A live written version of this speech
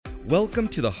Welcome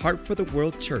to the Heart for the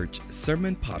World Church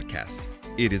Sermon Podcast.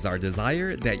 It is our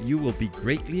desire that you will be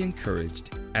greatly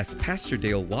encouraged as Pastor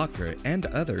Dale Walker and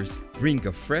others bring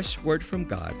a fresh word from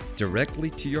God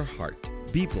directly to your heart.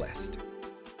 Be blessed.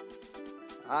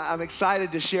 I'm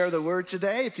excited to share the word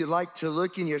today. If you'd like to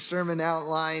look in your sermon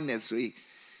outline as we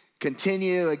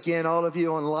continue, again, all of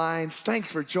you online,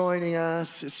 thanks for joining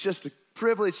us. It's just a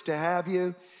privilege to have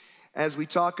you as we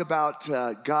talk about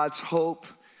God's hope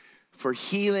for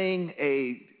healing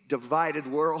a divided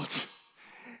world.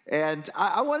 And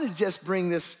I want to just bring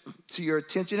this to your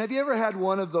attention. Have you ever had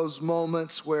one of those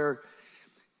moments where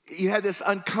you had this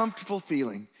uncomfortable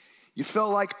feeling? You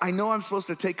felt like, I know I'm supposed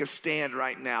to take a stand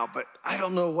right now, but I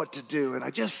don't know what to do. And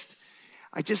I just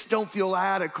don't feel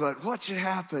adequate. What should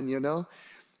happen, you know?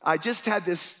 I just had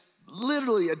this,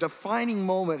 literally a defining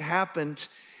moment happened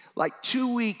like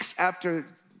 2 weeks after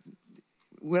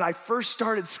when I first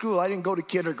started school. I didn't go to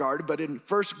kindergarten, but in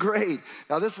first grade.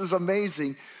 Now this is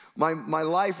amazing. My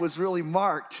life was really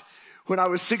marked when I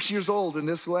was 6 years old in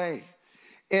this way.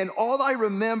 And all I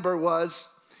remember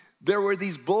was there were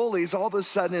these bullies all of a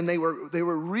sudden, and they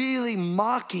were really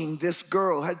mocking this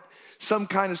girl, had some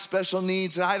kind of special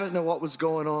needs, and I don't know what was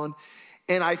going on.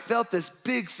 And I felt this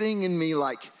big thing in me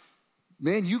like,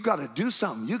 man, you got to do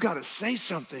something. You got to say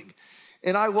something.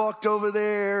 And I walked over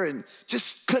there and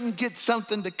just couldn't get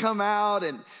something to come out,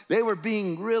 and they were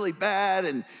being really bad.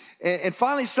 And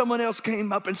finally someone else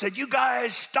came up and said, you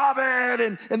guys, stop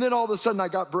it. And then all of a sudden I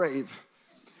got brave.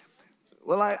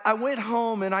 Well, I went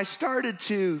home and I started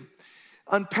to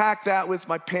unpack that with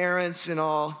my parents and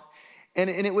all. And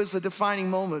it was a defining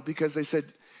moment because they said,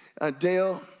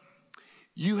 Dale,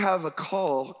 you have a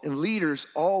call, and leaders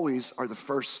always are the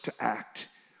first to act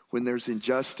when there's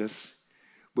injustice.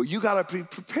 But you got to be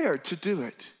prepared to do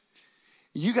it.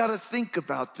 You got to think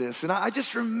about this. And I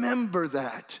just remember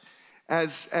that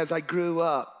as I grew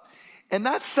up. And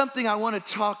that's something I want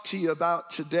to talk to you about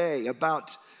today,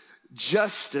 about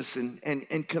justice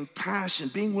and compassion,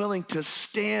 being willing to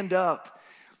stand up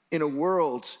in a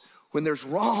world when there's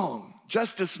wrong.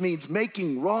 Justice means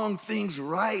making wrong things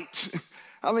right.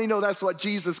 How many know that's what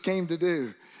Jesus came to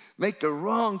do? Make the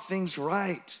wrong things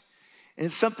right. And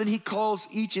it's something he calls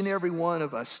each and every one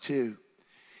of us to.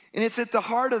 And it's at the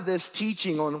heart of this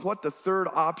teaching on what the third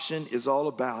option is all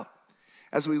about.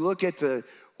 As we look at the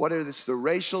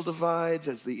racial divides,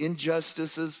 as the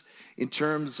injustices in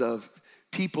terms of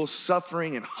people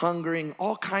suffering and hungering,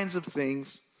 all kinds of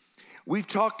things. We've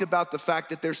talked about the fact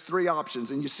that there's three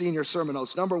options, and you see in your sermon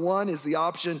notes. Number one is the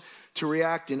option to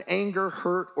react in anger,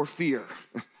 hurt, or fear.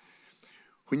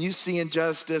 When you see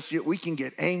injustice, we can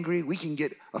get angry, we can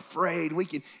get afraid,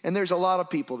 and there's a lot of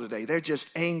people today. They're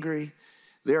just angry,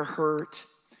 they're hurt.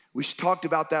 We talked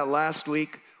about that last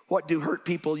week. What do hurt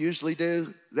people usually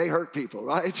do? They hurt people,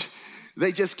 right?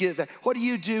 They just get that. What do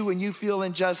you do when you feel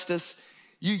injustice?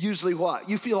 You usually what?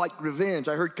 You feel like revenge.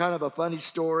 I heard kind of a funny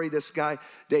story. This guy,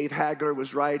 Dave Hagler,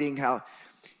 was writing how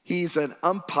he's an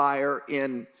umpire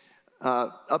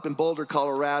up in Boulder,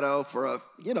 Colorado for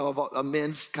a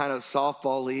men's kind of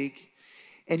softball league.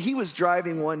 And he was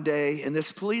driving one day and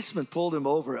this policeman pulled him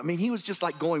over. I mean, he was just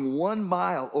like going 1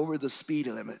 mile over the speed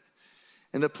limit.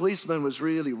 And the policeman was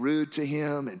really rude to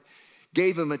him and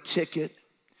gave him a ticket.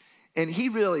 And he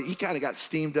kind of got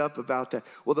steamed up about that.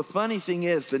 Well, the funny thing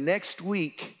is, the next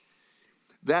week,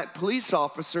 that police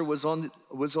officer was on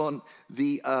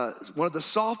the one of the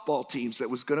softball teams that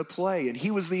was going to play, and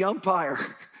he was the umpire.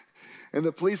 And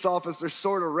the police officer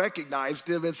sort of recognized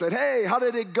him and said, hey, how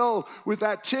did it go with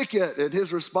that ticket? And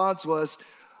his response was,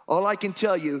 all I can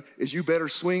tell you is you better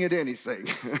swing at anything.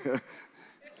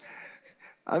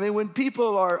 I mean, when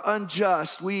people are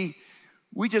unjust, we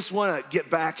just want to get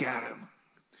back at them.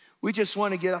 We just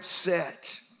want to get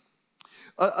upset.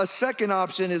 A second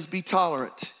option is be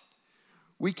tolerant.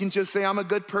 We can just say, I'm a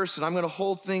good person. I'm going to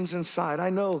hold things inside. I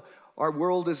know our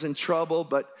world is in trouble,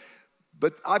 but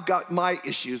I've got my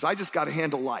issues. I just got to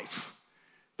handle life.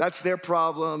 That's their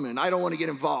problem, and I don't want to get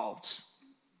involved.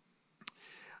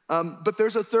 But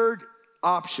there's a third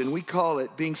option. We call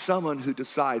it being someone who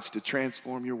decides to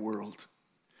transform your world.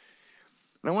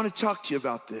 And I want to talk to you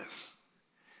about this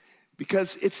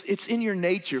because it's in your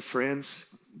nature,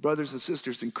 friends, brothers and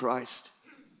sisters in Christ.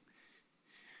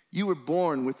 You were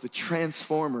born with the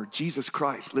transformer, Jesus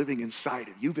Christ, living inside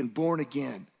of you. You've been born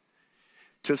again.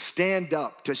 To stand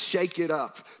up, to shake it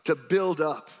up, to build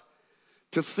up,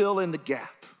 to fill in the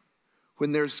gap.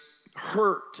 When there's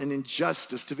hurt and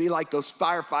injustice, to be like those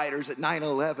firefighters at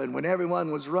 9/11. When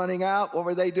everyone was running out, what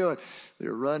were they doing? They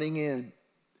were running in.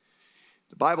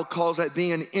 The Bible calls that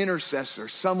being an intercessor,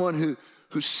 someone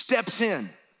who steps in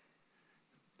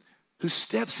who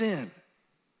steps in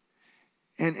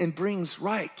and brings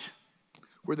right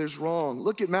where there's wrong.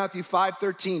 Look at Matthew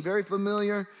 5:13, very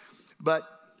familiar, but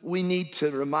we need to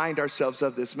remind ourselves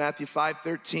of this. Matthew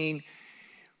 5:13,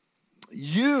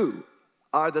 you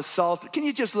are the salt. Can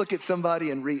you just look at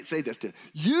somebody and say this to them?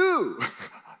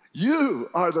 You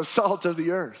are the salt of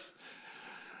the earth.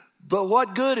 But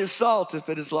what good is salt if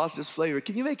it has lost its flavor?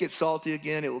 Can you make it salty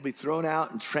again? It will be thrown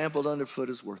out and trampled underfoot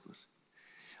as worthless.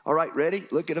 All right, ready?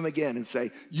 Look at him again and say,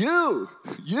 you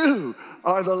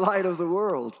are the light of the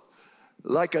world,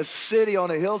 like a city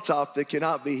on a hilltop that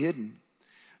cannot be hidden.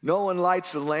 No one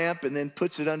lights a lamp and then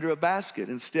puts it under a basket.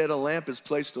 Instead, a lamp is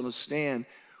placed on a stand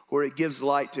where it gives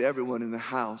light to everyone in the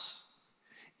house.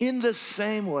 In the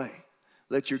same way,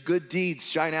 let your good deeds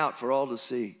shine out for all to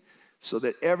see, so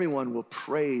that everyone will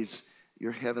praise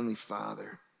your heavenly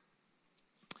Father.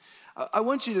 I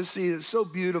want you to see, it's so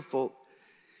beautiful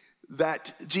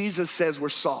that Jesus says we're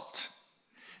salt.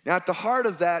 Now, at the heart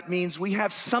of that means we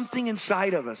have something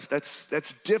inside of us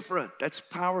that's different, that's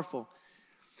powerful.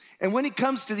 And when it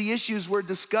comes to the issues we're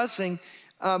discussing,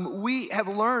 we have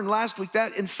learned last week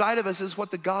that inside of us is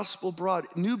what the gospel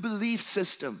brought, new belief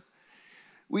system.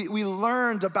 We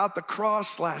learned about the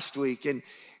cross last week, and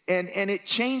it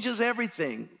changes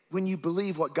everything when you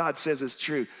believe what God says is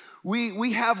true.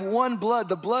 We have one blood.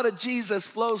 The blood of Jesus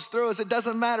flows through us. It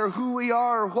doesn't matter who we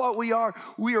are or what we are.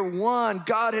 We are one.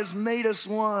 God has made us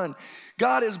one.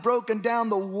 God has broken down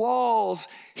the walls.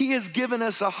 He has given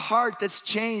us a heart that's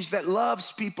changed, that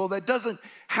loves people, that doesn't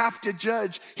have to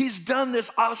judge. He's done this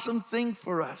awesome thing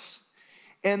for us.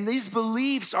 And these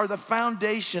beliefs are the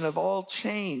foundation of all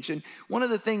change. And one of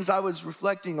the things I was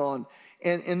reflecting on,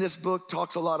 and this book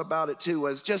talks a lot about it too,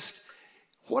 was just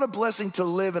what a blessing to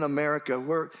live in America,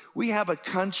 where we have a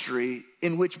country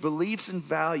in which beliefs and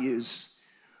values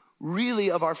really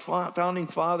of our founding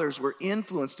fathers were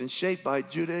influenced and shaped by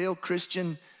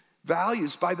Judeo-Christian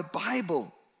values, by the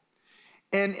Bible.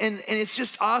 And it's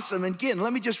just awesome. And again,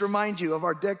 let me just remind you of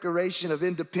our Declaration of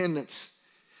Independence,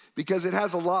 because it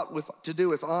has a lot to do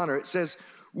with honor. It says,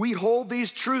 we hold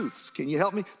these truths, can you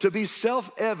help me, to be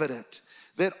self-evident,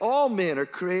 that all men are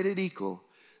created equal,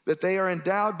 that they are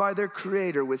endowed by their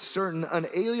Creator with certain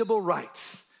unalienable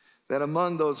rights, that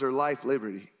among those are life,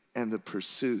 liberty, and the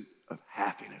pursuit of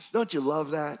happiness. Don't you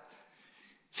love that?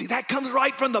 See, that comes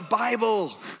right from the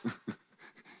Bible.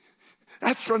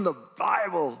 That's from the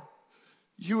Bible.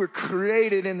 You were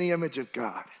created in the image of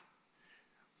God.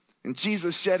 And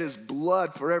Jesus shed his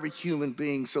blood for every human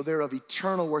being, so they're of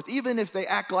eternal worth. Even if they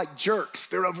act like jerks,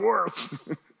 they're of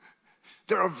worth.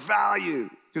 They're of value,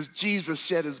 because Jesus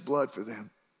shed his blood for them.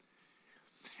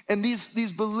 And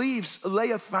these beliefs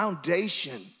lay a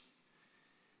foundation,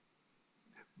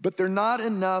 but they're not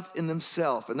enough in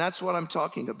themselves, and that's what I'm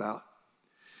talking about.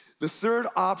 The third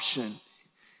option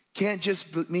can't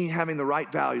just mean having the right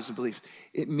values and beliefs.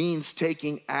 It means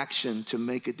taking action to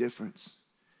make a difference.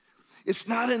 It's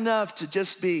not enough to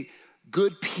just be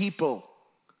good people.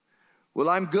 Well,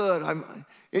 I'm good.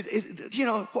 You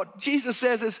know, what Jesus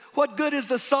says is, what good is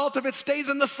the salt if it stays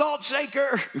in the salt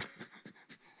shaker?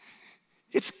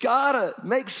 It's gotta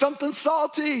make something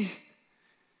salty.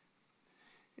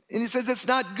 And he says it's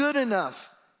not good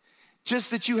enough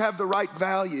just that you have the right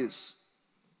values.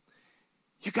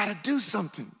 You gotta do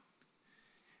something.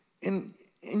 And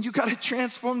you gotta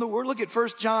transform the world. Look at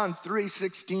 1 John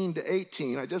 3:16 to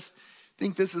 18. I just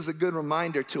think this is a good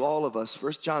reminder to all of us.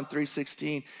 1 John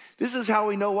 3:16. This is how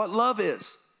we know what love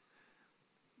is.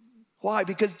 Why?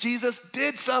 Because Jesus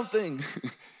did something.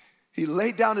 He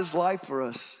laid down his life for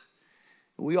us.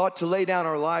 We ought to lay down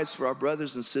our lives for our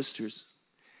brothers and sisters.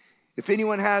 If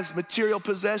anyone has material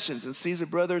possessions and sees a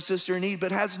brother or sister in need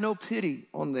but has no pity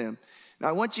on them. Now,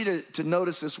 I want you to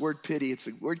notice this word pity. It's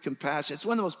the word compassion. It's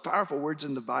one of the most powerful words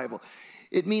in the Bible.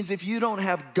 It means if you don't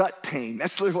have gut pain.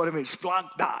 That's literally what it means.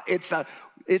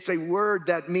 It's a word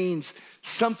that means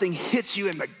something hits you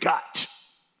in the gut.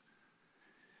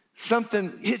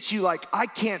 Something hits you like, I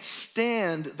can't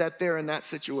stand that they're in that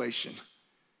situation.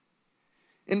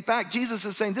 In fact, Jesus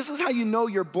is saying, this is how you know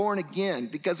you're born again,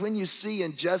 because when you see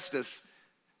injustice,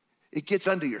 it gets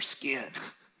under your skin.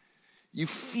 You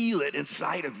feel it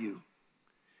inside of you.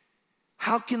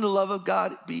 How can the love of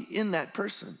God be in that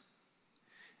person?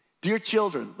 Dear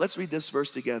children, let's read this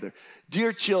verse together.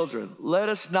 Dear children, let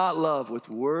us not love with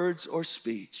words or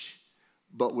speech,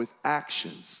 but with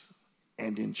actions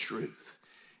and in truth.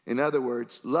 In other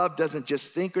words, love doesn't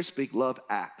just think or speak, love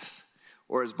acts.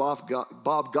 Or as Bob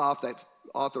Goff, that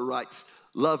author, writes,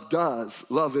 love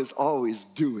does. Love is always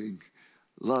doing.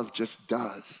 Love just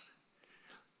does.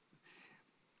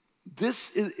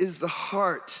 This is the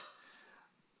heart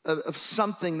of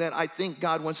something that I think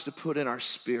God wants to put in our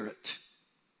spirit.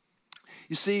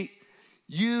 You see,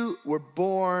 you were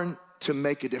born to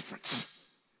make a difference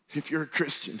if you're a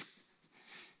Christian.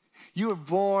 You were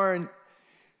born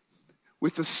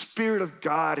with the Spirit of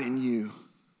God in you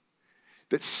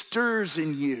that stirs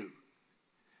in you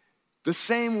the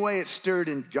same way it stirred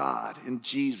in God, in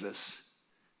Jesus,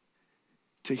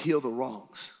 to heal the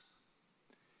wrongs.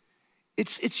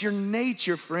 It's your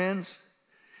nature, friends.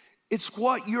 It's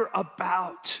what you're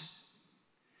about.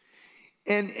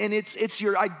 And it's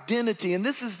your identity. And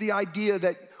this is the idea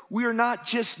that we are not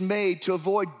just made to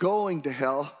avoid going to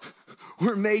hell.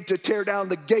 We're made to tear down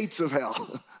the gates of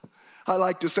hell. I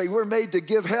like to say we're made to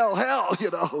give hell, you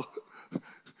know.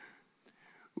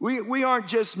 We aren't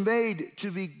just made to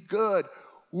be good.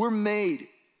 We're made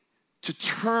to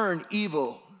turn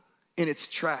evil in its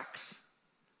tracks.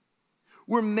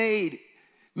 We're made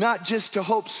not just to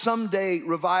hope someday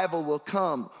revival will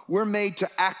come. We're made to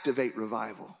activate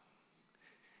revival.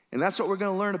 And that's what we're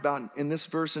going to learn about in this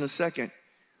verse in a second.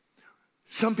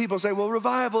 Some people say, well,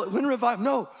 revival, when revival?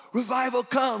 No, revival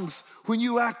comes when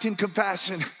you act in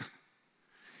compassion.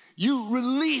 You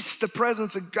release the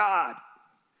presence of God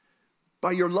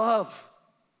by your love.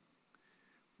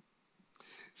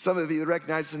 Some of you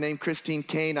recognize the name Christine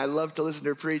Caine. I love to listen to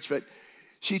her preach, but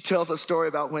she tells a story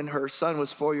about when her son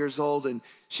was 4 years old and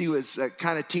she was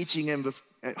kind of teaching him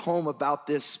at home about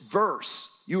this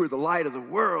verse. You are the light of the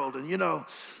world, and you know,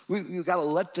 you got to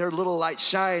let their little light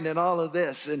shine and all of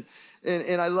this.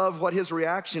 And I love what his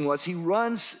reaction was. He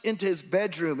runs into his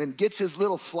bedroom and gets his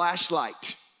little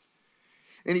flashlight.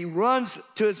 And he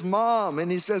runs to his mom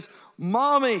and he says,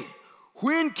 Mommy,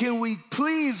 when can we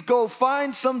please go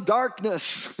find some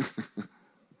darkness?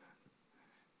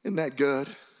 Isn't that good?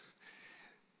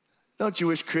 Don't you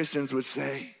wish Christians would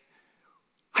say,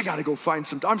 I got to go find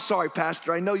some, I'm sorry,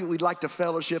 Pastor, I know we'd like to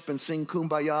fellowship and sing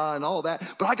Kumbaya and all that,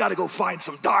 but I got to go find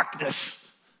some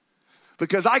darkness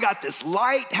because I got this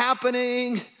light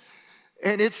happening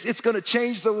and it's going to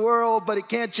change the world, but it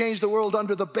can't change the world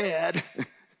under the bed.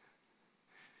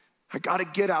 I got to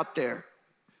get out there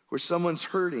where someone's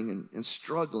hurting and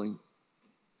struggling.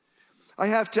 I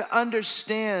have to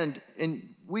understand,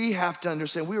 and we have to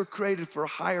understand, we were created for a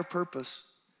higher purpose.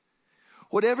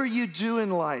 Whatever you do in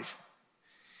life,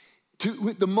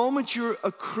 the moment you're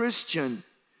a Christian,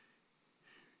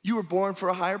 you were born for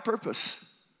a higher purpose.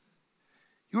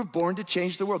 You were born to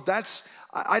change the world.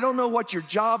 I don't know what your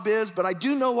job is, but I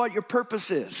do know what your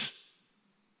purpose is.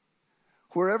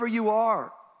 Wherever you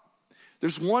are,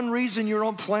 there's one reason you're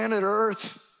on planet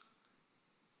Earth,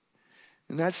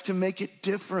 and that's to make it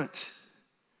different.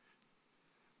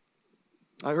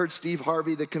 I heard Steve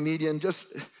Harvey, the comedian,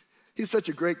 he's such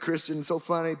a great Christian, so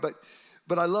funny, but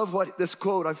I love what this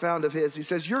quote I found of his. He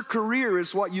says, your career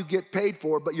is what you get paid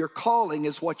for, but your calling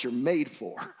is what you're made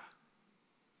for.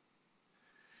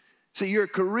 See, your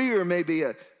career may be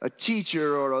a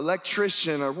teacher or an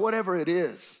electrician or whatever it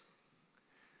is,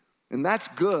 and that's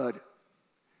good,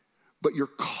 but your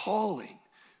calling,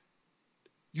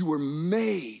 you were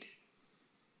made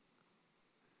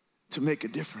to make a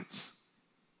difference.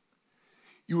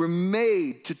 You were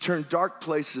made to turn dark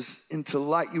places into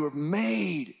light. You were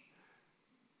made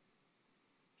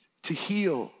to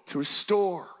heal, to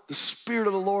restore. The Spirit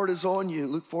of the Lord is on you.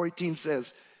 Luke 4:18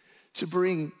 says, to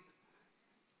bring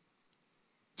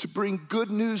good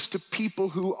news to people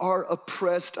who are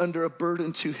oppressed under a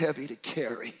burden too heavy to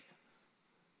carry.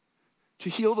 To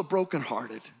heal the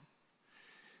brokenhearted.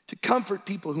 To comfort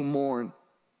people who mourn.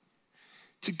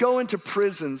 To go into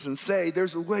prisons and say,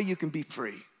 there's a way you can be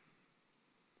free.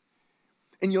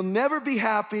 And you'll never be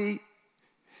happy.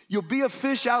 You'll be a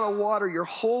fish out of water your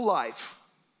whole life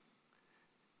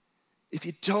if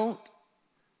you don't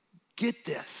get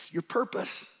this, your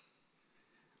purpose.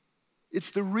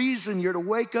 It's the reason you're to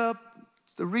wake up.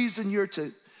 It's the reason you're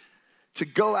to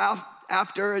go out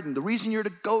after it, and the reason you're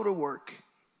to go to work.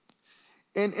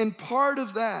 And part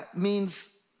of that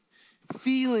means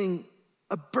feeling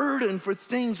a burden for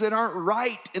things that aren't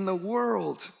right in the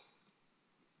world.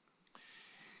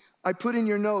 I put in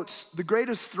your notes, the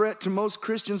greatest threat to most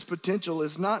Christians' potential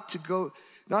is not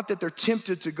that they're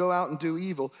tempted to go out and do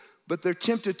evil, but they're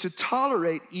tempted to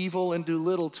tolerate evil and do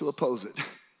little to oppose it.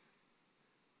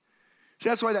 See,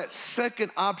 that's why that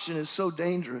second option is so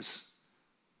dangerous.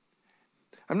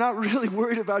 I'm not really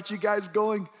worried about you guys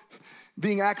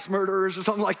being axe murderers or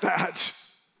something like that.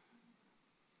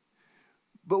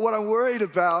 But what I'm worried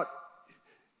about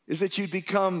is that you'd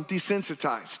become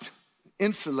desensitized,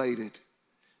 insulated.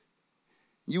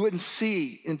 You wouldn't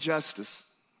see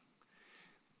injustice.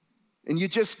 And you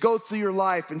just go through your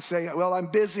life and say, well, I'm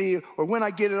busy, or when I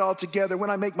get it all together,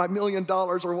 when I make my $1 million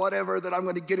or whatever, that I'm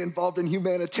going to get involved in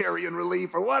humanitarian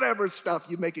relief or whatever stuff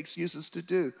you make excuses to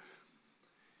do.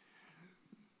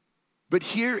 But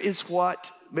here is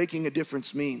what making a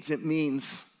difference means. It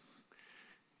means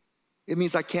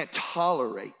I can't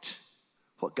tolerate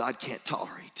what God can't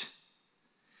tolerate.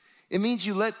 It means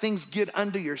you let things get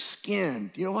under your skin.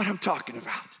 You know what I'm talking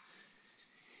about?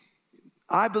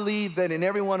 I believe that in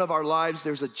every one of our lives,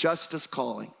 there's a justice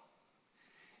calling.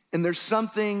 And there's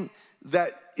something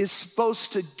that is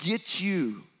supposed to get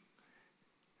you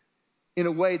in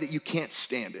a way that you can't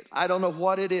stand it. I don't know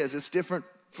what it is. It's different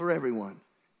for everyone.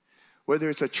 Whether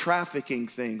it's a trafficking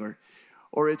thing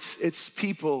or it's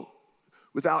people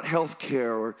without health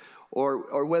care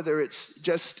or whether it's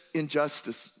just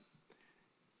injustice.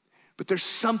 But there's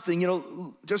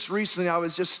something, just recently I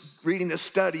was just reading this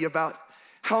study about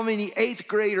how many 8th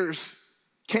graders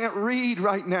can't read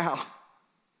right now.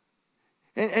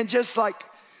 And just like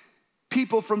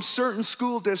people from certain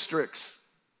school districts.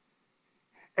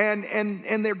 And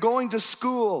they're going to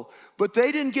school, but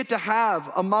they didn't get to have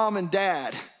a mom and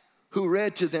dad who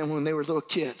read to them when they were little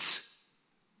kids.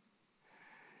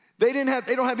 They don't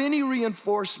have any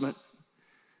reinforcement.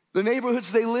 The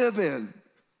neighborhoods they live in,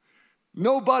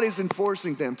 nobody's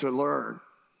enforcing them to learn.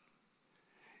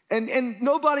 And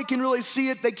nobody can really see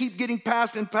it. They keep getting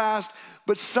passed and passed.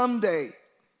 But someday,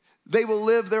 they will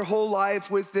live their whole life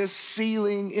with this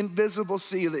ceiling, invisible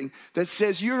ceiling, that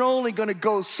says you're only going to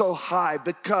go so high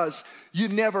because you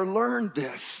never learned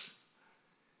this.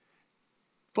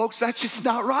 Folks, that's just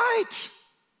not right.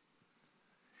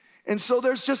 And so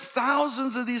there's just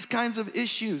thousands of these kinds of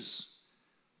issues.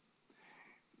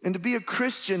 And to be a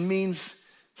Christian means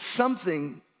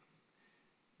something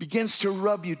begins to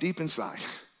rub you deep inside.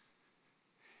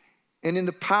 And in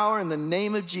the power and the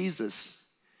name of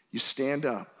Jesus, you stand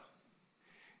up.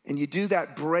 And you do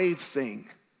that brave thing.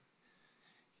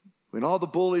 When all the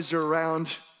bullies are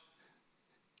around,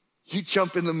 you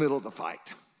jump in the middle of the fight.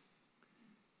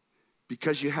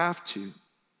 Because you have to.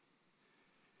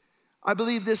 I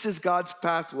believe this is God's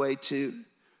pathway to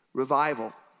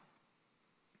revival.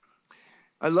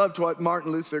 I loved what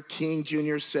Martin Luther King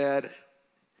Jr. said.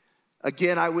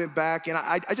 Again, I went back, and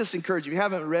I just encourage you, if you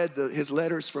haven't read his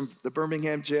letters from the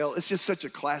Birmingham jail, it's just such a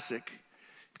classic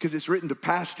because it's written to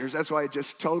pastors. That's why it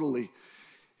totally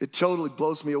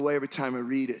blows me away every time I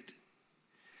read it.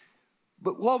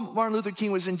 But while Martin Luther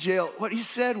King was in jail, what he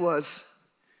said was,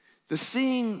 the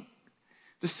thing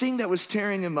that was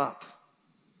tearing him up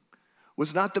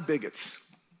was not the bigots.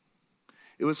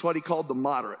 It was what he called the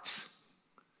moderates.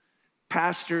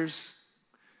 Pastors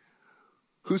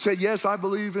who said, yes, I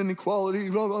believe in equality,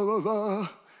 blah, blah, blah, blah,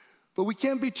 but we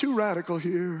can't be too radical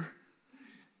here.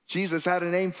 Jesus had a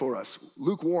name for us,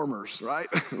 lukewarmers, right?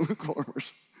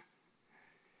 Lukewarmers.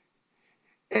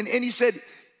 And he said,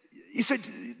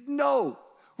 no,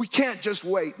 we can't just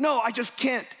wait. No, I just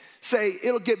can't say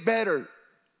it'll get better.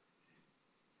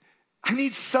 I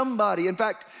need somebody. In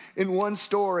fact, in one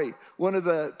story, one of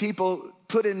the people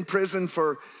put in prison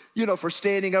for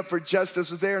standing up for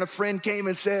justice was there, and a friend came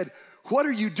and said, what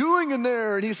are you doing in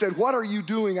there? And he said, what are you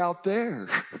doing out there?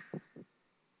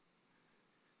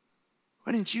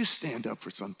 Why didn't you stand up for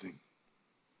something?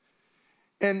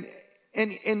 And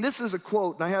this is a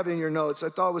quote, and I have it in your notes. I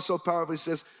thought it was so powerful. It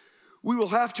says, we will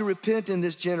have to repent in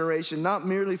this generation, not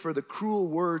merely for the cruel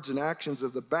words and actions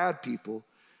of the bad people,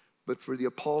 but for the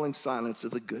appalling silence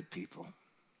of the good people.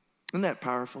 Isn't that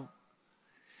powerful?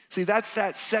 See, that's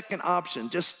that second option.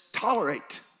 Just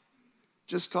tolerate.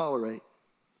 Just tolerate.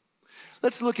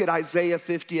 Let's look at Isaiah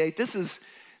 58. This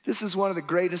is one of the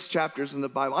greatest chapters in the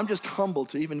Bible. I'm just humbled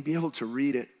to even be able to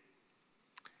read it.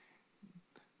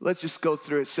 Let's just go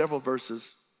through it, several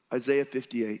verses. Isaiah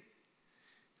 58.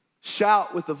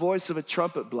 Shout with the voice of a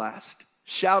trumpet blast.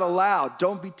 Shout aloud,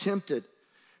 don't be tempted.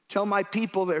 Tell my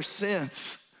people their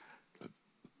sins,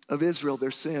 of Israel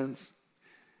their sins.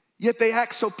 Yet they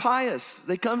act so pious.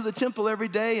 They come to the temple every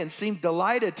day and seem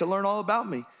delighted to learn all about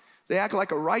me. They act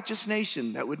like a righteous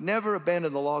nation that would never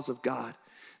abandon the laws of God.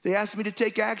 They ask me to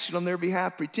take action on their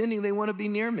behalf, pretending they want to be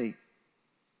near me.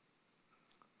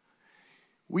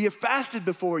 We have fasted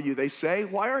before you, they say.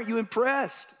 Why aren't you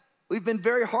impressed? We've been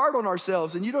very hard on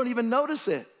ourselves, and you don't even notice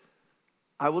it.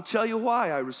 I will tell you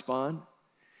why, I respond.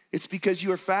 It's because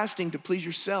you are fasting to please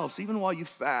yourselves. Even while you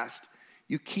fast,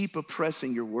 you keep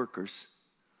oppressing your workers.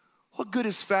 What good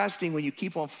is fasting when you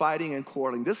keep on fighting and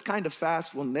quarreling? This kind of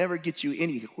fast will never get you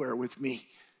anywhere with me.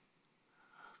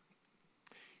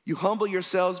 You humble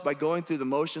yourselves by going through the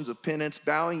motions of penance,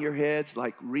 bowing your heads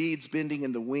like reeds bending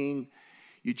in the wind.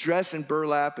 You dress in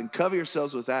burlap and cover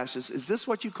yourselves with ashes. Is this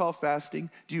what you call fasting?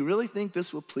 Do you really think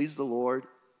this will please the Lord?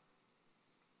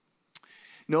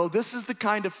 No, this is the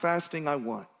kind of fasting I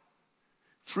want.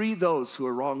 Free those who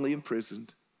are wrongly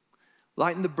imprisoned.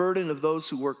 Lighten the burden of those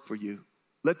who work for you.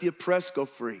 Let the oppressed go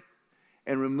free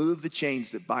and remove the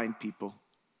chains that bind people.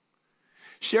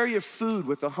 Share your food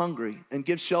with the hungry and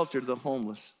give shelter to the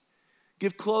homeless.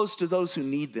 Give clothes to those who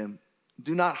need them.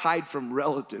 Do not hide from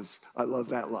relatives. I love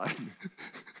that line.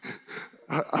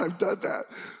 I've done that.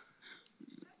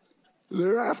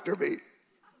 They're after me.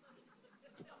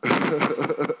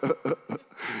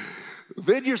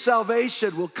 Then your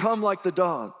salvation will come like the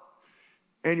dawn,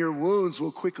 and your wounds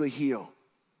will quickly heal.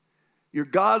 Your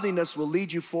godliness will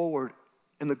lead you forward,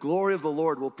 and the glory of the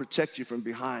Lord will protect you from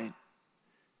behind.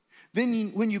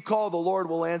 Then when you call, the Lord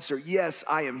will answer, yes,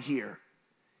 I am here.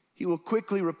 He will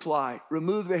quickly reply,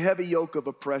 remove the heavy yoke of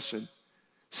oppression.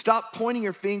 Stop pointing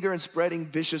your finger and spreading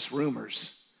vicious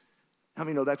rumors. How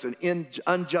many know that's an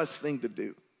unjust thing to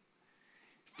do?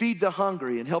 Feed the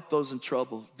hungry and help those in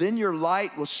trouble. Then your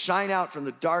light will shine out from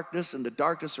the darkness, and the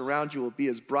darkness around you will be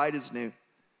as bright as noon.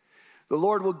 The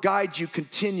Lord will guide you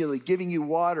continually, giving you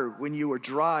water when you are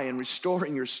dry and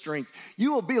restoring your strength.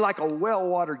 You will be like a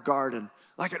well-watered garden,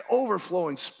 like an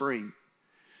overflowing spring.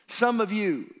 Some of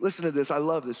you, listen to this, I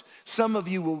love this. Some of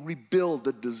you will rebuild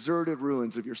the deserted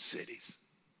ruins of your cities.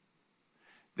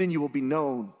 Then you will be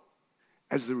known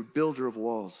as the rebuilder of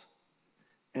walls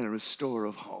and a restorer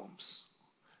of homes.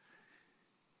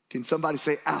 Can somebody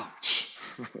say, ouch?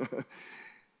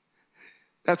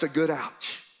 That's a good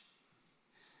ouch.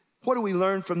 What do we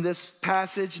learn from this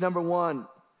passage? Number one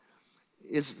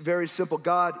is very simple.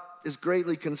 God is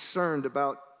greatly concerned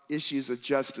about issues of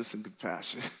justice and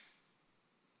compassion.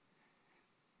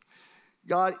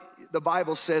 God, the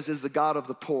Bible says, is the God of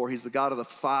the poor. He's the God of the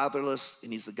fatherless,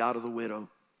 and he's the God of the widow.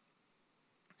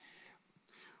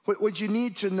 What you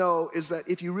need to know is that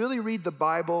if you really read the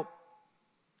Bible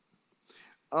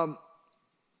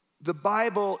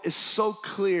is so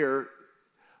clear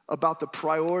about the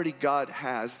priority God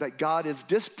has, that God is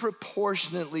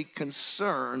disproportionately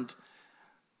concerned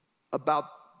about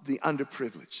the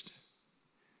underprivileged.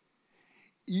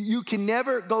 You can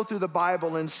never go through the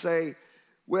Bible and say,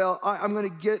 well, I'm going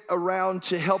to get around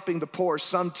to helping the poor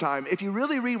sometime. If you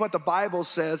really read what the Bible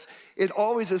says, it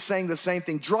always is saying the same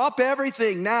thing. Drop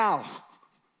everything now.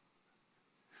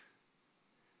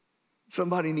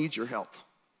 Somebody needs your help.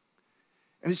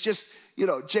 And it's just,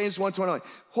 James 1:21,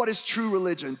 what is true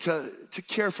religion? To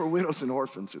care for widows and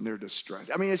orphans in their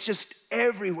distress. I mean, it's just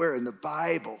everywhere in the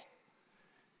Bible.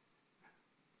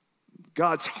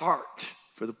 God's heart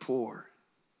for the poor.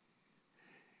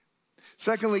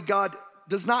 Secondly, God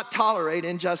does not tolerate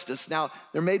injustice. Now,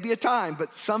 there may be a time,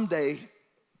 but someday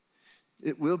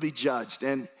it will be judged.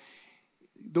 And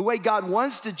the way God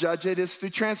wants to judge it is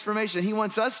through transformation. He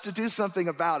wants us to do something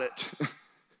about it.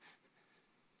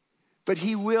 But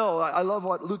he will, I love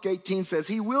what Luke 18 says,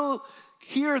 he will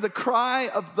hear the cry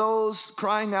of those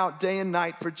crying out day and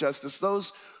night for justice,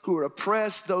 those who are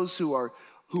oppressed, those who are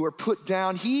put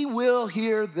down. He will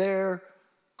hear their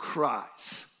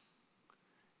cries,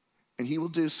 and he will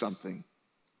do something.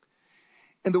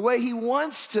 And the way he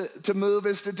wants to move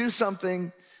is to do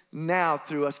something now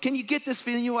through us. Can you get this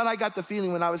feeling? You know what? I got the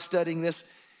feeling when I was studying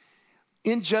this.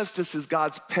 Injustice is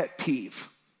God's pet peeve.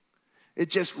 It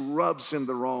just rubs him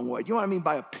the wrong way. You know what I mean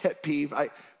by a pet peeve? I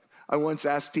once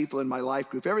asked people in my life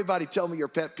group, everybody tell me your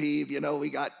pet peeve. We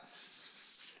got,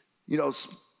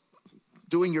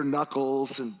 doing your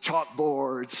knuckles and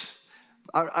chalkboards.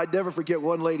 I'd never forget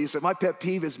one lady said, my pet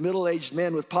peeve is middle-aged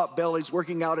men with pot bellies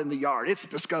working out in the yard. It's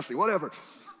disgusting, whatever.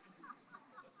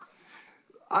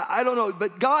 I don't know,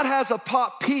 but God has a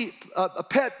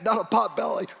pet, not a pot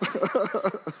belly.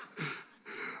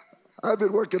 I've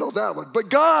been working on that one. But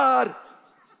God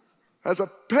has a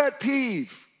pet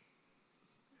peeve.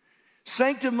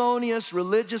 Sanctimonious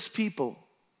religious people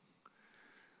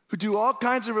who do all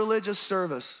kinds of religious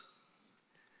service,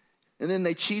 and then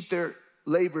they cheat their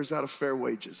laborers out of fair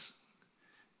wages.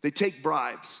 They take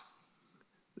bribes.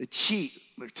 They cheat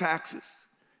their taxes.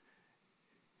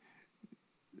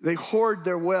 They hoard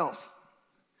their wealth.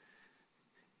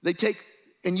 They take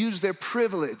and use their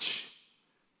privilege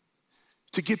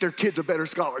to get their kids a better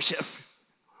scholarship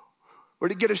or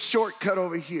to get a shortcut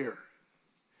over here.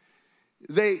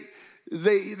 They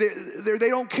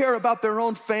don't care about their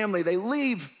own family. They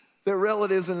leave their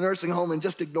relatives in a nursing home and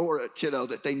just ignore it,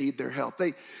 that they need their help.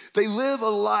 They live a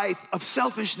life of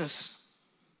selfishness.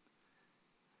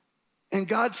 And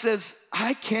God says,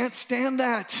 I can't stand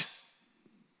that.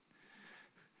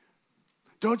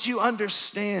 Don't you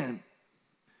understand?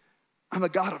 I'm a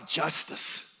God of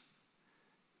justice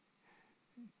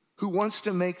who wants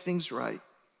to make things right.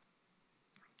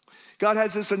 God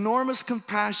has this enormous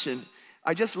compassion.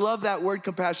 I just love that word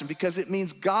compassion because it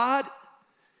means God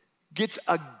gets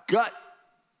a gut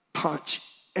punch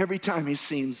every time he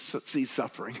sees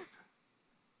suffering.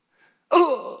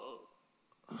 Oh,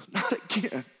 not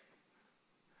again.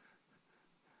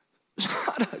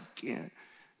 Not again.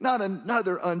 Not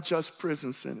another unjust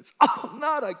prison sentence. Oh,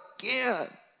 not again.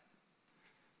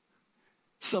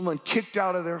 Someone kicked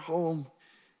out of their home.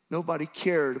 Nobody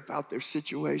cared about their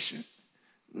situation.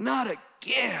 Not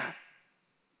again.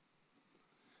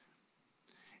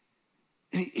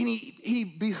 And he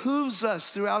behooves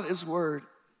us throughout his word.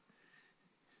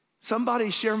 Somebody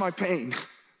share my pain.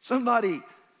 Somebody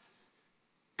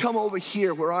come over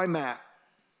here where I'm at.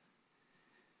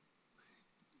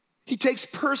 He takes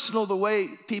personal the way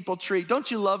people treat. Don't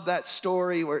you love that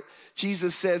story where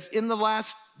Jesus says, in the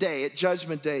last day, at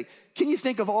Judgment Day, can you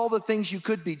think of all the things you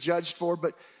could be judged for?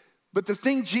 But the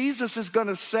thing Jesus is going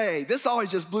to say, this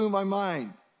always just blew my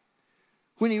mind.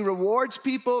 When he rewards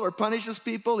people or punishes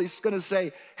people, he's going to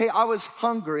say, hey, I was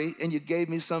hungry and you gave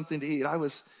me something to eat. I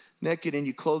was naked and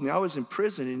you clothed me. I was in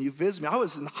prison and you visited me. I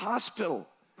was in the hospital.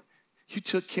 You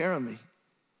took care of me.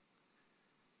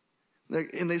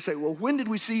 And they say, well, when did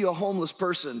we see you a homeless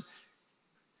person?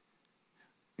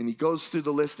 And he goes through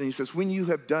the list and he says, when you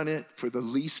have done it for the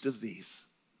least of these.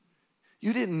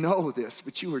 You didn't know this,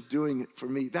 but you were doing it for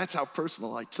me. That's how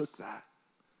personal I took that.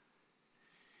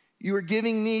 You were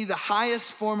giving me the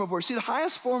highest form of worship. See, the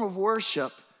highest form of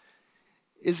worship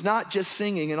is not just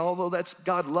singing, and although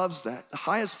God loves that, the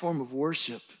highest form of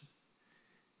worship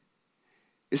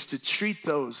is to treat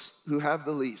those who have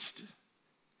the least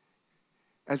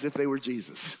as if they were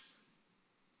Jesus.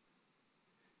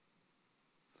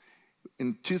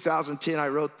 In 2010, I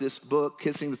wrote this book,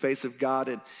 Kissing the Face of God,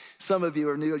 and some of you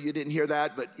are new, you didn't hear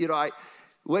that, but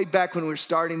way back when we were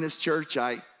starting this church,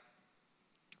 I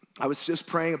was just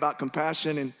praying about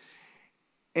compassion,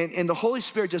 and the Holy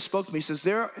Spirit just spoke to me.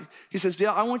 He says,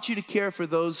 Dale, I want you to care for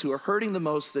those who are hurting the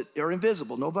most, that are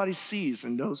invisible. Nobody sees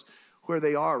and knows where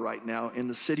they are right now in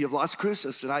the city of Las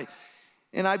Cruces.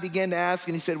 And I began to ask,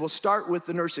 and he said, well, start with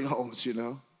the nursing homes,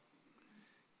 And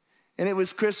it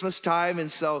was Christmas time,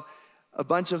 and so a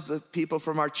bunch of the people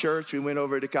from our church, we went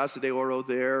over to Casa de Oro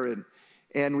there,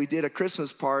 and we did a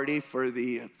Christmas party for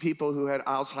the people who had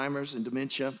Alzheimer's and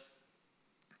dementia.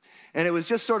 And it was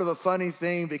just sort of a funny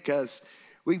thing because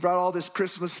we brought all this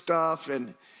Christmas stuff,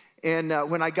 and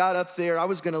when I got up there, I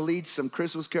was going to lead some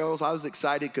Christmas carols. I was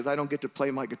excited because I don't get to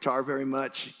play my guitar very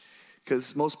much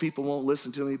because most people won't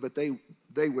listen to me, but they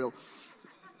will.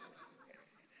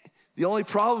 The only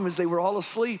problem is they were all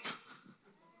asleep.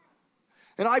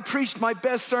 And I preached my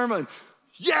best sermon.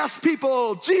 Yes,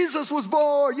 people, Jesus was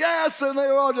born. Yes, and they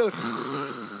were all just...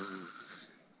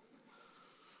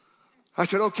 I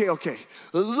said, okay,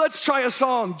 let's try a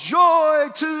song. Joy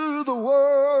to the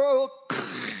world.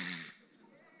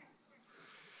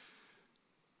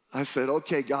 I said,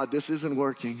 okay, God, this isn't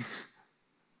working.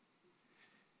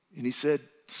 And he said,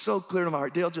 so clear to my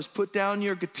heart, Dale, just put down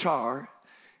your guitar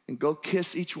and go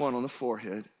kiss each one on the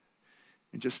forehead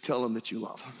and just tell them that you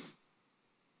love them.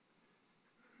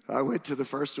 I went to the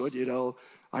first one,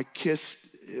 I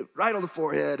kissed right on the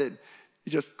forehead, and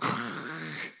he just...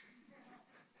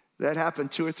 That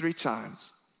happened 2 or 3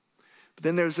 times. But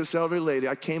then there's this elderly lady.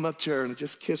 I came up to her and I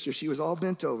just kissed her. She was all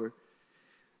bent over.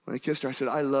 When I kissed her, I said,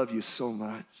 I love you so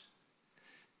much.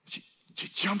 She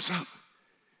jumps up.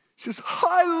 She says,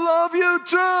 I love you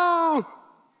too.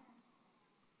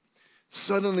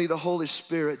 Suddenly the Holy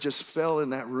Spirit just fell in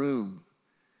that room.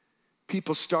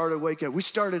 People started waking up. We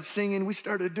started singing. We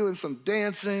started doing some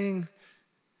dancing.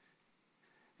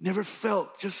 Never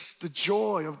felt just the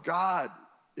joy of God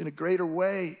in a greater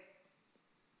way.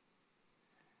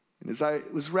 And as I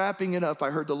was wrapping it up,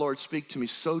 I heard the Lord speak to me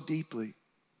so deeply.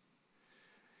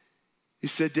 He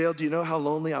said, Dale, do you know how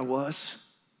lonely I was?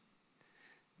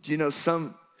 Do you know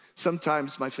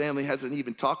sometimes my family hasn't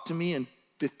even talked to me in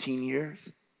 15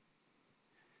 years?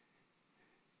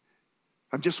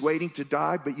 I'm just waiting to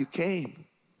die, but you came.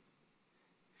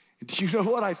 And do you know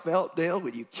what I felt, Dale,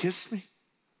 when you kissed me?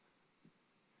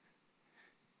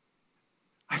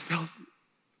 I felt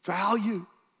value.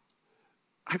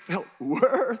 I felt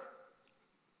worth.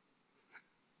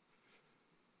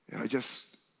 And I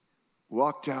just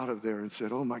walked out of there and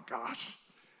said, oh my gosh,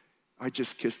 I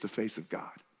just kissed the face of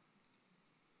God.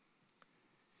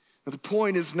 Now, the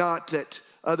point is not that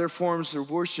other forms of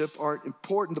worship aren't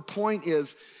important. The point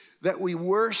is that we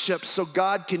worship so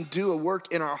God can do a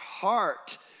work in our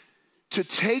heart to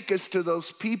take us to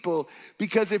those people,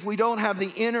 because if we don't have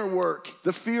the inner work,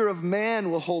 the fear of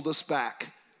man will hold us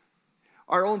back.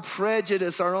 Our own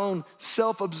prejudice, our own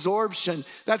self-absorption.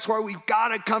 That's why we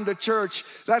gotta come to church.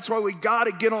 That's why we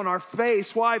gotta get on our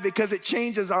face. Why? Because it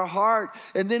changes our heart.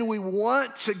 And then we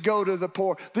want to go to the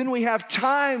poor. Then we have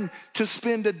time to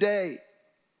spend a day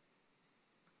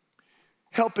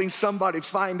helping somebody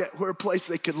find where a place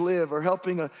they could live, or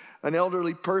helping an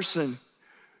elderly person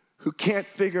who can't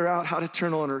figure out how to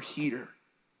turn on her heater.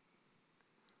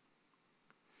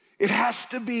 It has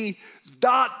to be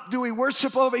not, do we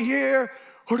worship over here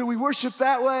or do we worship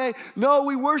that way? No,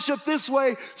 we worship this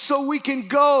way so we can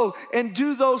go and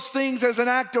do those things as an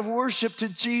act of worship to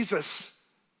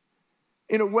Jesus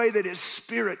in a way that His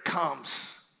Spirit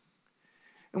comes.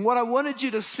 And what I wanted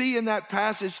you to see in that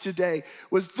passage today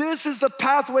was this is the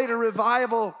pathway to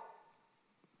revival.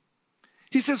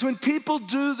 He says, when people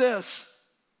do this,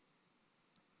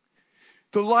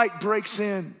 the light breaks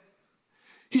in.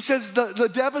 He says the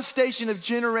devastation of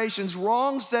generations,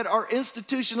 wrongs that are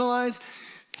institutionalized,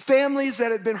 families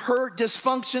that have been hurt,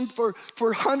 dysfunction for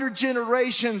 100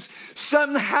 generations.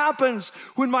 Something happens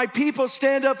when my people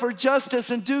stand up for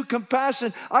justice and do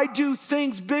compassion. I do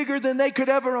things bigger than they could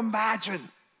ever imagine.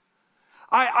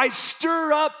 I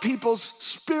stir up people's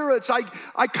spirits.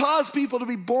 I cause people to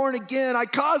be born again. I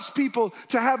cause people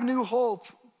to have new hope.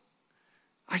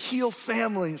 I heal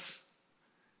families.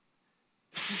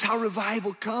 This is how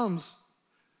revival comes.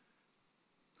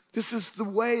 This is the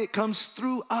way it comes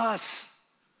through us.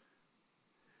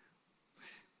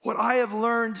 What I have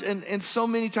learned, and so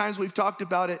many times we've talked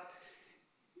about it,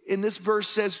 in this verse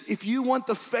says, if you want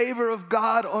the favor of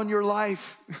God on your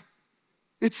life,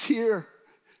 it's here.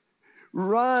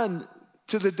 Run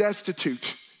to the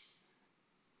destitute.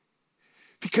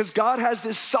 Because God has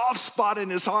this soft spot in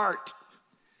His heart.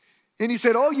 And He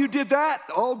said, oh, you did that?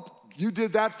 Oh, you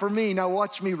did that for me. Now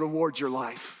watch me reward your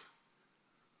life.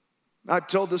 I've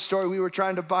told the story. We were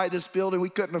trying to buy this building. We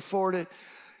couldn't afford it.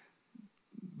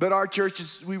 But our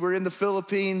churches, we were in the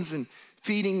Philippines and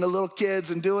feeding the little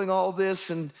kids and doing all this.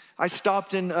 And I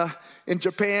stopped in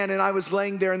Japan, and I was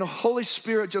laying there, and the Holy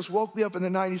Spirit just woke me up in the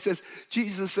night. He says,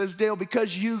 Jesus says, Dale,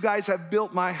 because you guys have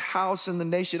built my house in the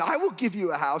nation, I will give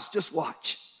you a house. Just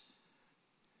watch.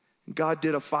 And God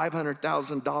did a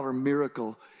 $500,000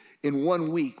 miracle. In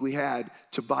 1 week, we had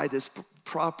to buy this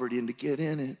property and to get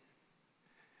in it.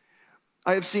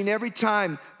 I have seen every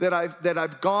time that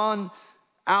I've gone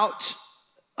out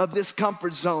of this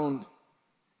comfort zone,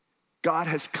 God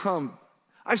has come.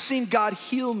 I've seen God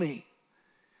heal me.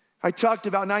 I talked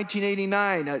about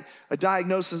 1989, a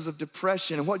diagnosis of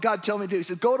depression, and what God told me to do. He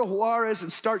said, go to Juarez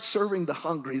and start serving the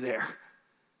hungry there.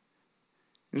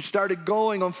 And started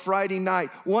going on Friday night.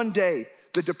 One day,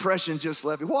 the depression just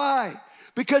left me. Why?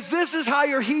 Because this is how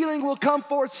your healing will come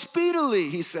forth speedily,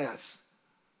 he says.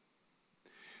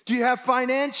 Do you have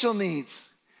financial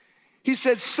needs? He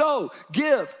said, so,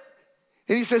 give.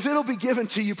 And he says, it'll be given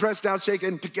to you, pressed down,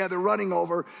 shaken together, running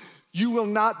over. You will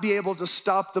not be able to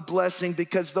stop the blessing,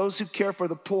 because those who care for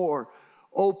the poor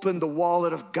open the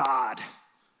wallet of God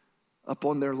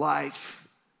upon their life.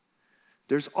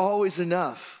 There's always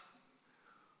enough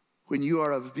when you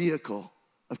are a vehicle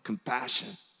of compassion.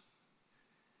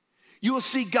 You will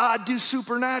see God do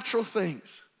supernatural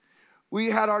things. We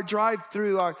had our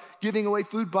drive-through, our giving away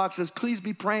food boxes. Please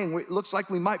be praying. It looks like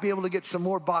we might be able to get some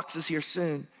more boxes here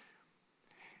soon.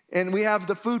 And we have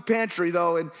the food pantry,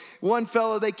 though, and one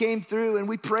fellow, they came through, and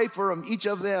we pray for them, each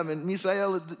of them, and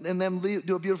Misael and them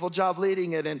do a beautiful job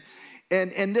leading it.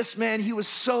 And this man, he was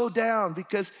so down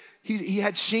because he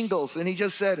had shingles, and he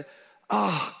just said,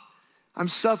 oh, I'm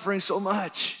suffering so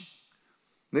much.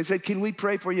 And they said, can we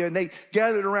pray for you? And they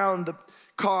gathered around the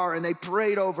car, and they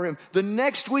prayed over him. The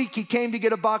next week, he came to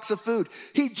get a box of food.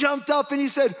 He jumped up, and he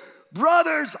said,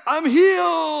 brothers, I'm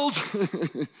healed.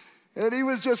 And he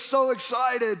was just so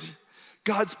excited.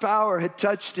 God's power had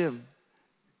touched him.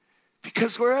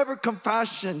 Because wherever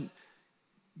compassion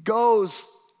goes,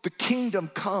 the kingdom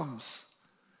comes.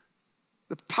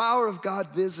 The power of God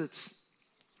visits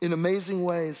in amazing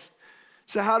ways.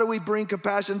 So how do we bring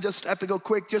compassion? Just have to go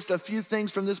quick. Just a few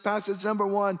things from this passage. Number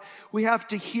one, we have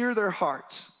to hear their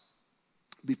hearts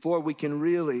before we can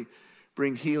really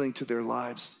bring healing to their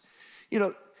lives. You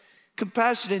know,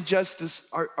 compassion and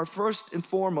justice are first and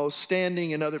foremost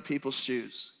standing in other people's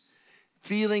shoes,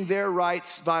 feeling their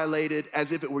rights violated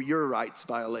as if it were your rights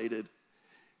violated,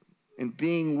 and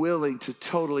being willing to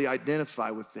totally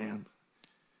identify with them.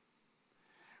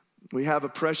 We have a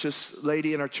precious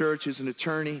lady in our church who's an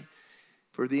attorney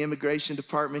for the immigration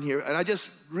department here, and I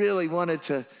just really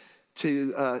wanted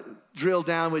drill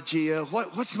down with Gia,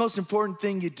 what's the most important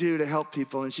thing you do to help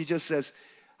people? And she just says,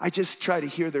 I just try to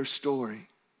hear their story.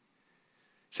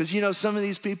 She says, some of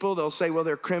these people, they'll say, well,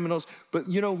 they're criminals. But,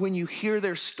 when you hear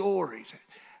their stories,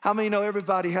 how many know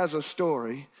everybody has a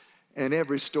story and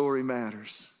every story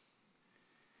matters?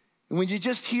 And when you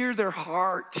just hear their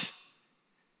heart,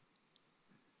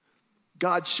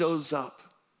 God shows up.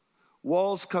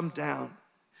 Walls come down.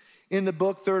 In the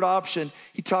book, Third Option,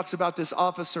 he talks about this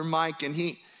officer, Mike, and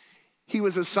he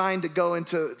was assigned to go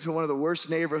into one of the worst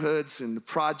neighborhoods and the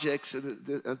projects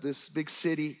of this big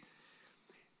city.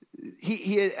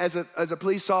 He as a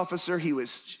police officer, he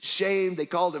was shamed. They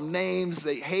called him names.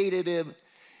 They hated him.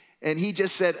 And he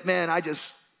just said, man, I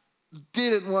just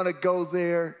didn't want to go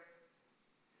there.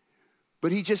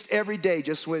 But he just every day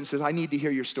just went and said, I need to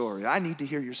hear your story. I need to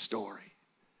hear your story.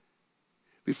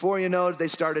 Before you know it, they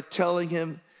started telling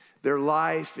him their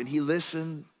life, and he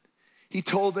listened. He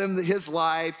told them his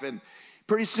life, and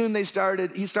pretty soon he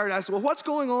started asking, well, what's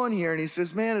going on here? And he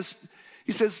says, man,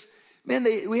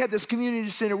 we had this community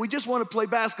center. We just want to play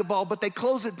basketball, but they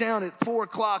close it down at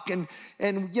 4:00,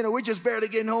 and we're just barely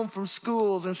getting home from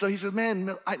schools. And so he says,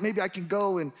 man, maybe I can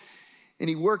go. And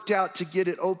he worked out to get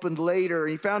it opened later.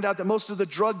 And he found out that most of the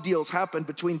drug deals happened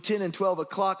between 10 and 12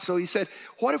 o'clock. So he said,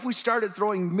 what if we started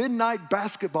throwing midnight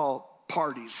basketball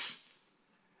parties?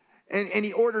 And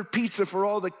he ordered pizza for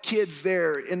all the kids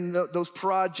there in those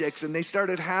projects. And they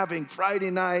started having Friday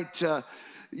night,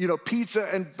 pizza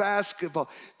and basketball.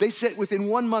 They said within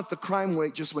 1 month, the crime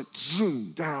rate just went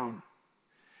zoom down.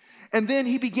 And then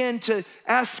he began to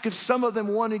ask if some of them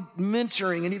wanted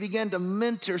mentoring, and he began to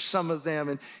mentor some of them.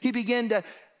 And he began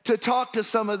to talk to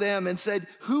some of them and said,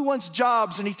 who wants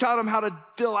jobs? And he taught them how to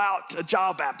fill out a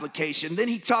job application. Then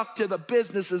he talked to the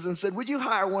businesses and said, would you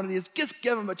hire one of these? Just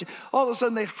give them a chance. All of a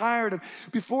sudden they hired him.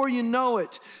 Before you know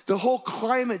it, the whole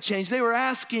climate changed. They were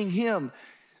asking him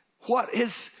what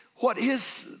his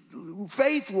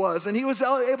faith was, and he was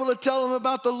able to tell them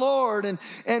about the Lord, and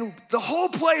the whole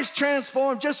place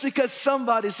transformed just because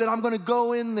somebody said, I'm going to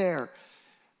go in there,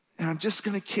 and I'm just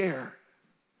going to care.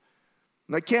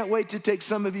 And I can't wait to take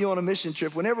some of you on a mission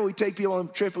trip. Whenever we take people on a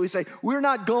trip, we say, we're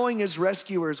not going as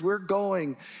rescuers. We're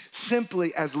going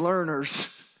simply as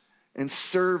learners and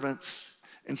servants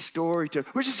and storytellers.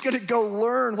 We're just going to go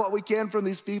learn what we can from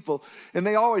these people. And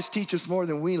they always teach us more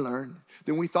than we learn,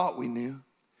 than we thought we knew.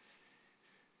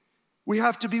 We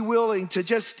have to be willing to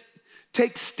just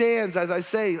take stands, as I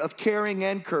say, of caring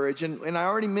and courage. And I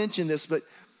already mentioned this, but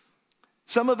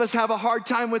some of us have a hard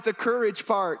time with the courage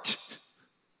part.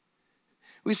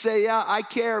 We say, yeah, I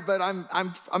care, but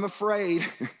I'm afraid.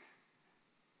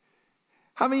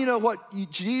 How many of you know what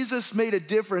Jesus made a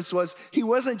difference was he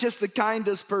wasn't just the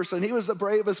kindest person, he was the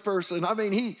bravest person. I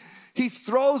mean, he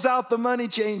throws out the money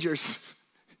changers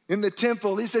in the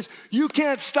temple. He says, you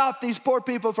can't stop these poor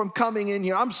people from coming in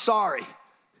here. I'm sorry.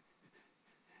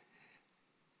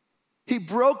 He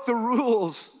broke the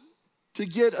rules to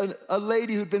get a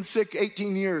lady who'd been sick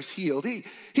 18 years healed.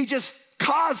 He just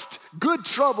caused good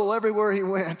trouble everywhere he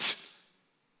went.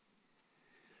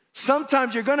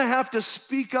 Sometimes you're going to have to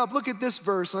speak up. Look at this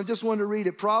verse. I just want to read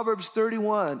it. Proverbs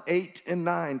 31, 8 and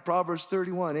 9. Proverbs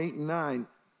 31, 8 and 9.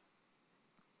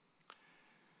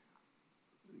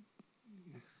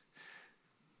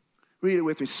 Read it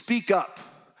with me. Speak up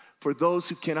for those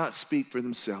who cannot speak for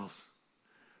themselves,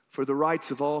 for the rights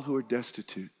of all who are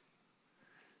destitute.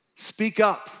 Speak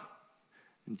up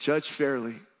and judge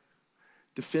fairly.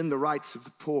 Defend the rights of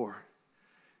the poor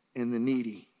and the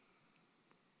needy.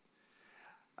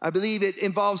 I believe it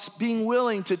involves being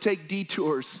willing to take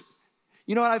detours.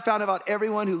 You know what I found about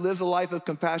everyone who lives a life of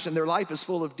compassion? Their life is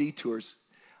full of detours.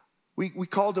 We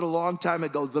called it a long time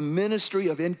ago, the ministry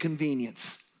of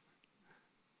inconvenience.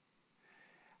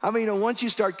 I mean, once you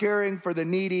start caring for the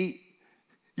needy,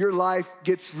 your life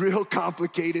gets real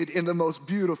complicated in the most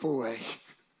beautiful way.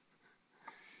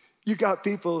 You got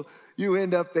people, they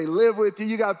live with you.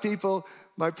 You got people,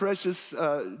 my precious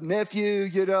nephew,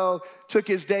 took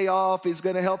his day off. He's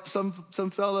going to help some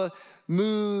fella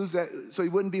move so he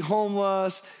wouldn't be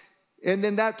homeless. And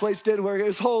then that place didn't work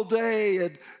his whole day.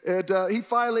 And he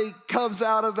finally comes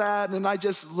out of that. And I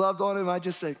just loved on him. I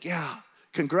just said, yeah,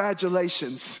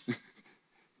 congratulations.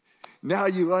 Now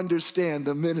you understand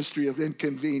the ministry of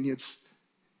inconvenience.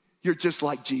 You're just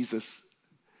like Jesus.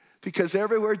 Because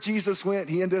everywhere Jesus went,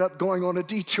 he ended up going on a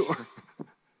detour.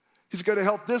 He's going to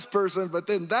help this person, but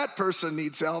then that person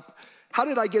needs help. How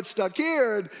did I get stuck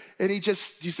here? And he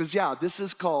says, yeah, this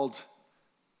is called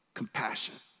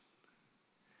compassion.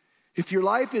 If your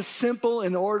life is simple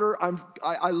in order,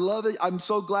 I love it. I'm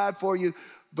so glad for you,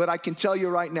 but I can tell you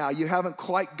right now, you haven't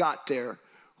quite got there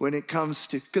when it comes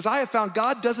to, because I have found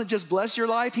God doesn't just bless your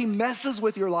life, he messes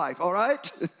with your life, all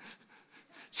right?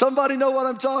 Somebody know what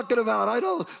I'm talking about. I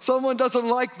know someone doesn't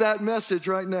like that message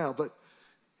right now, but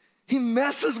he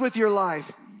messes with your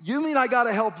life. You mean I got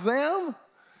to help them?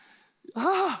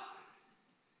 But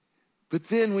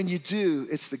then when you do,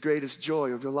 it's the greatest joy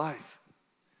of your life.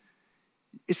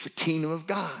 It's the kingdom of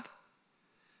God.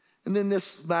 And then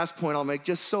this last point I'll make,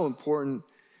 just so important,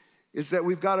 is that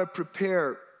we've got to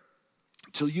prepare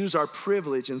to use our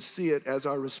privilege and see it as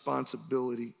our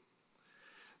responsibility.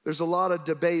 There's a lot of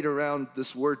debate around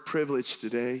this word privilege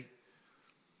today.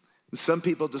 And some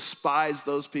people despise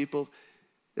those people,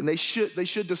 and they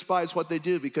should despise what they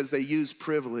do because they use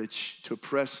privilege to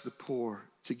oppress the poor,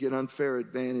 to get unfair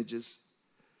advantages.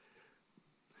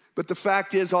 But the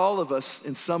fact is, all of us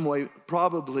in some way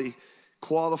probably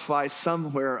qualify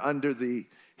somewhere under the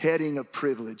heading of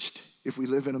privileged if we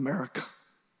live in America.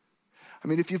 I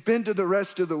mean, if you've been to the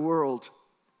rest of the world,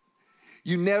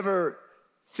 you never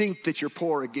think that you're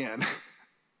poor again.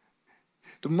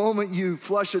 The moment you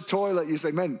flush a toilet, you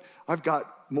say, man, I've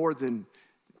got more than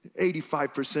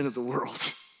 85% of the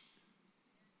world.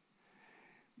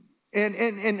 And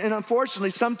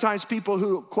unfortunately, sometimes people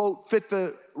who, quote, fit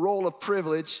the role of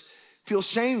privilege feel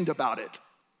shamed about it.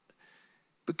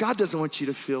 But God doesn't want you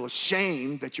to feel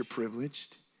ashamed that you're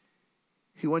privileged.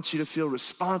 He wants you to feel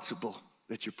responsible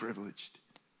that you're privileged.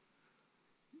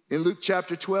 In Luke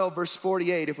chapter 12, verse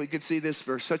 48, if we could see this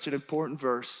verse, such an important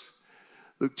verse.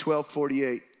 Luke 12,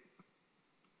 48.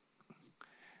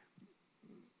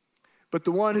 But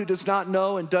the one who does not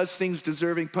know and does things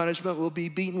deserving punishment will be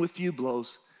beaten with few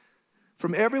blows.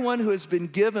 From everyone who has been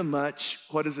given much,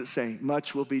 what does it say?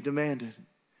 Much will be demanded.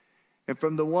 And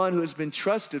from the one who has been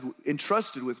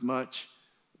entrusted with much,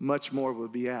 much more will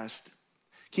be asked.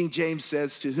 King James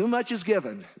says, to whom much is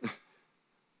given,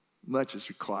 much is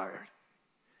required.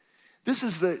 This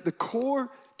is the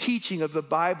core teaching of the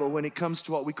Bible when it comes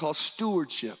to what we call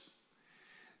stewardship.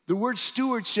 The word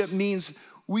stewardship means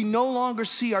we no longer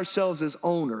see ourselves as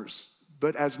owners,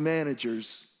 but as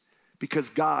managers, because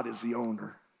God is the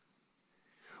owner.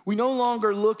 We no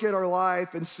longer look at our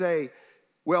life and say,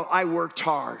 well, I worked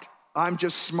hard. I'm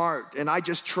just smart, and I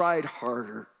just tried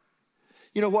harder.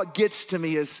 You know, what gets to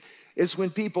me is when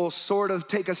people sort of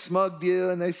take a smug view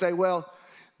and they say, well,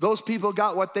 those people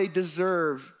got what they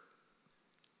deserve.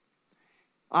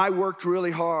 I worked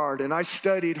really hard and I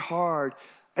studied hard.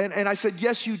 And I said,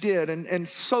 yes, you did, and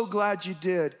so glad you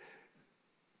did.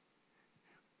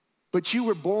 But you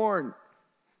were born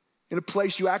in a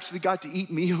place you actually got to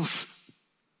eat meals.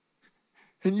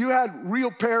 And you had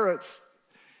real parents.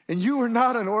 And you were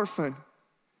not an orphan.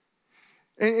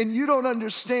 And you don't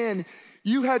understand.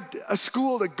 You had a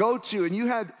school to go to, and you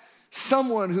had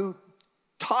someone who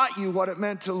taught you what it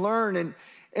meant to learn.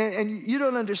 And you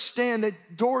don't understand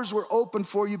that doors were open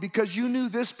for you because you knew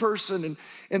this person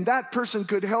and that person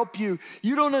could help you.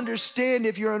 You don't understand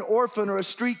if you're an orphan or a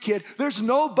street kid, there's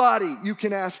nobody you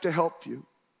can ask to help you.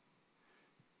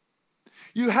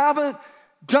 You haven't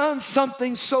done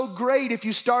something so great if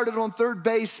you started on third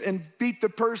base and beat the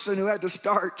person who had to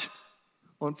start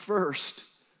on first.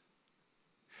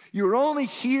 You're only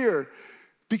here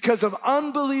because of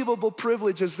unbelievable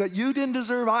privileges that you didn't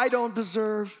deserve, I don't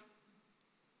deserve.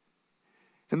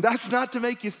 And that's not to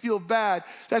make you feel bad.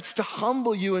 That's to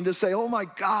humble you and to say, oh my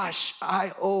gosh,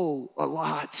 I owe a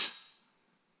lot.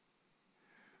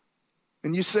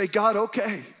 And you say, God,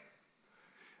 okay.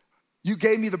 You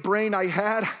gave me the brain I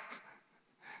had.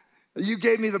 You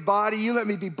gave me the body. You let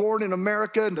me be born in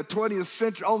America in the 20th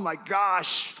century. Oh my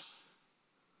gosh.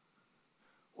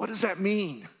 What does that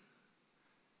mean?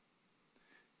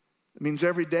 It means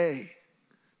every day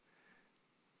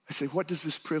I say, what does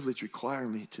this privilege require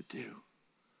me to do?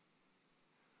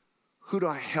 Who do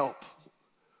I help?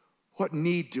 What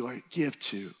need do I give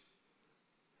to?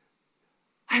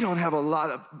 I don't have a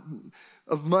lot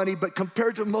of money, but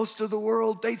compared to most of the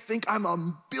world, they think I'm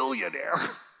a billionaire.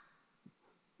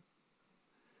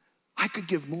 I could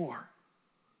give more.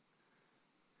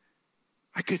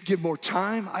 I could give more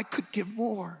time. I could give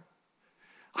more.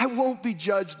 I won't be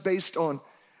judged based on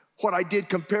what I did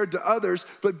compared to others,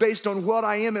 but based on what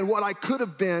I am and what I could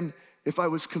have been if I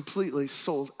was completely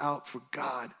sold out for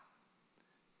God.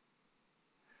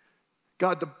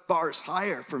 God, the bar is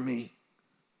higher for me.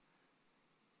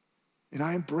 And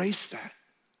I embrace that.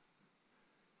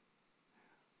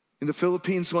 In the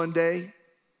Philippines one day,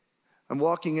 I'm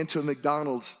walking into a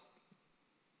McDonald's.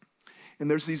 And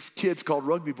there's these kids called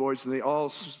rugby boys, and they all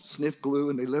sniff glue,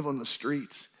 and they live on the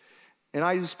streets. And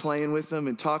I was playing with them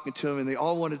and talking to them, and they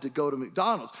all wanted to go to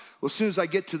McDonald's. Well, as soon as I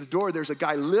get to the door, there's a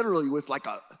guy literally with like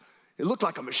It looked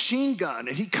like a machine gun.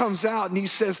 And he comes out and he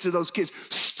says to those kids,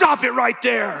 "Stop it right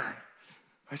there."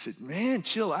 I said, "Man,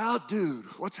 chill out, dude.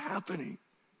 What's happening?"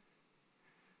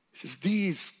 He says,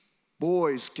 "These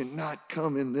boys cannot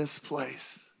come in this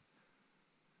place."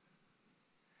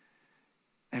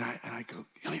 And I go,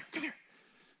 "Come here, come here."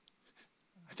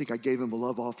 I think I gave him a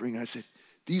love offering. I said,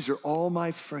 "These are all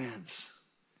my friends,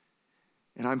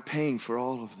 and I'm paying for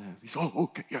all of them." He said, "Oh,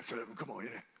 okay, yes, come on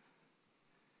in."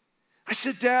 I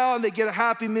sit down, they get a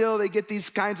Happy Meal, they get these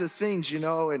kinds of things,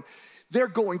 and they're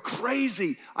going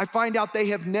crazy. I find out they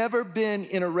have never been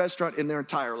in a restaurant in their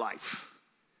entire life,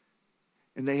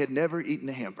 and they had never eaten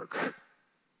a hamburger.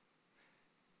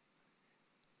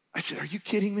 I said, "Are you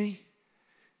kidding me?"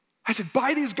 I said,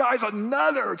 "Buy these guys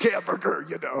another hamburger,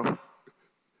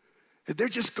 And they're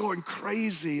just going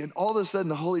crazy. And all of a sudden,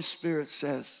 the Holy Spirit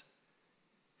says,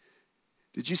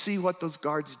 "Did you see what those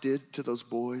guards did to those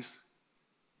boys?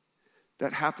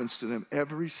 That happens to them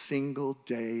every single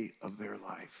day of their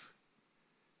life.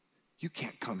 You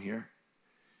can't come here.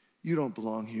 You don't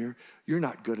belong here. You're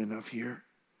not good enough here.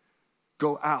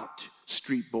 Go out,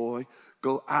 street boy.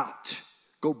 Go out.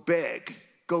 Go beg.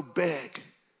 Go beg."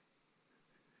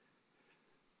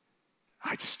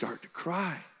 I just started to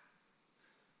cry.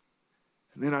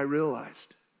 And then I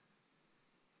realized,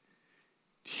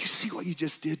 do you see what you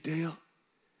just did, Dale?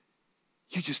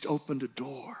 You just opened a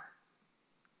door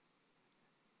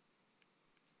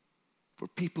for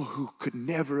people who could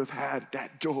never have had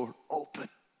that door open.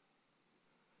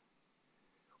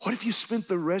 What if you spent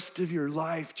the rest of your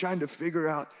life trying to figure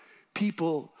out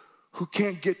people who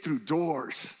can't get through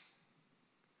doors?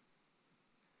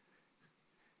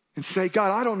 And say,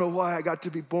 "God, I don't know why I got to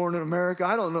be born in America.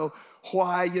 I don't know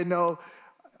why,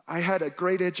 I had a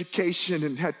great education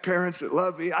and had parents that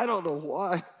loved me. I don't know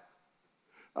why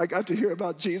I got to hear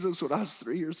about Jesus when I was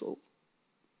 3 years old.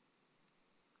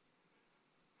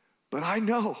 But I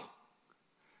know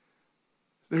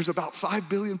there's about 5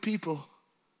 billion people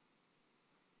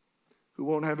who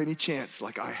won't have any chance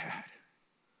like I had.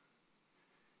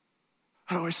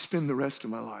 How do I spend the rest of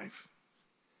my life?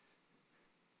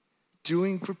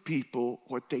 Doing for people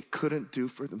what they couldn't do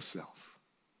for themselves."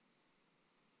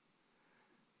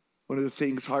 One of the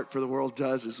things Heart for the World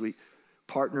does is we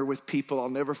partner with people. I'll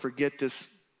never forget this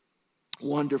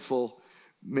wonderful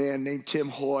man named Tim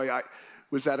Hoy. I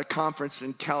was at a conference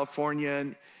in California,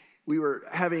 and we were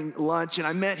having lunch, and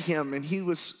I met him, and he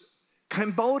was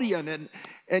Cambodian,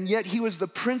 and yet he was the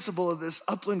principal of this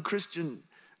Upland Christian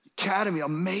Academy,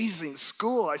 amazing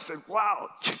school. I said, "Wow."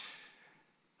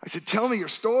 I said, "Tell me your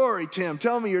story, Tim.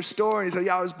 Tell me your story." He said,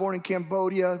 "Yeah, I was born in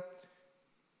Cambodia,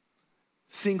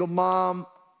 single mom.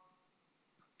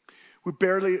 We're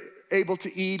barely able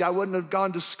to eat. I wouldn't have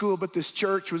gone to school, but this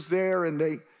church was there, and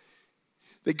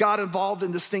they got involved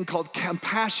in this thing called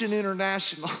Compassion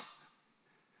International."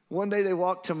 One day they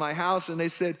walked to my house and they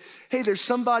said, "Hey, there's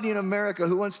somebody in America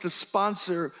who wants to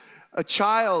sponsor a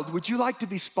child. Would you like to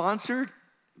be sponsored?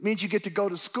 It means you get to go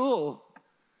to school."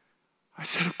 I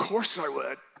said, "Of course I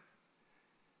would."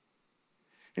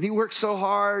 And he worked so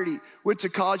hard. He went to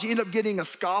college. He ended up getting a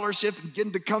scholarship and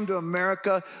getting to come to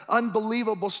America.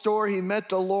 Unbelievable story. He met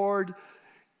the Lord.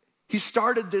 He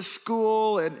started this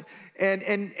school, and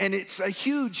it's a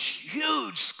huge,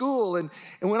 huge school. And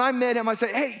when I met him, I said,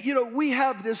 "Hey, we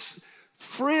have this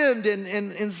friend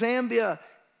in Zambia,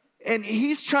 and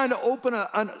he's trying to open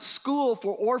a school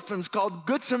for orphans called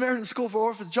Good Samaritan School for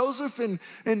Orphans, Joseph and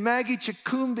Maggie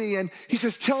Chikumbi." And he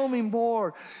says, "Tell me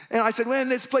more." And I said, "Man,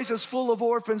 this place is full of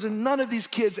orphans, and none of these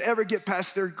kids ever get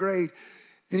past third grade."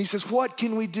 And he says, "What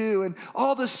can we do?" And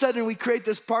all of a sudden, we create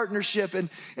this partnership and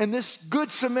this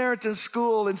Good Samaritan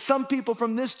School. And some people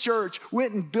from this church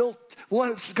went and built,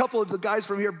 a couple of the guys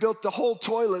from here built the whole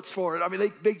toilets for it. I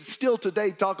mean, they still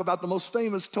today talk about the most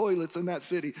famous toilets in that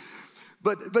city.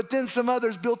 But then some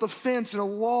others built a fence and a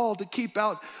wall to keep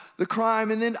out the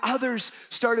crime. And then others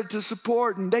started to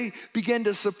support, and they began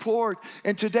to support.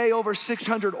 And today over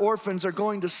 600 orphans are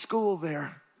going to school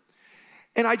there.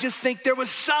 And I just think there was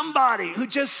somebody who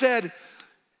just said,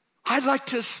 "I'd like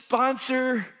to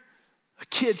sponsor a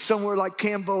kid somewhere like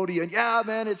Cambodia. And yeah,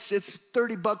 man, it's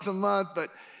 $30 a month,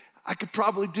 but I could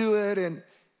probably do it." And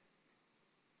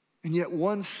yet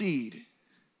one seed,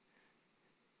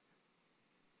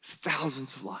 it's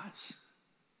thousands of lives.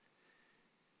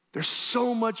 There's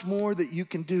so much more that you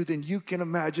can do than you can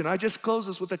imagine. I just close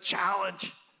this with a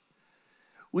challenge.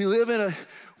 We live in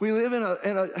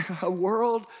a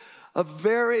world, a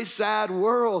very sad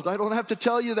world. I don't have to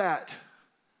tell you that.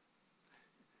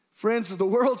 Friends, the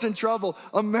world's in trouble.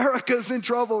 America's in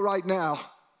trouble right now.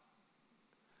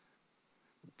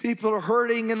 People are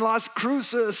hurting in Las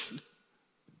Cruces.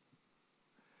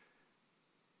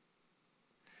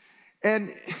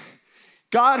 And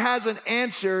God has an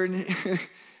answer, and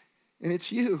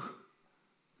it's you,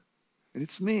 and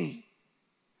it's me.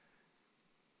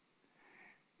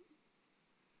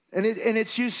 And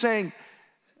it's you saying,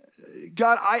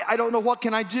 God, I don't know, what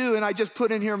can I do? And I just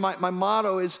put in here, my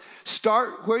motto is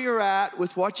start where you're at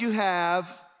with what you have,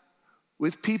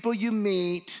 with people you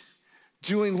meet,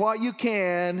 doing what you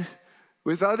can,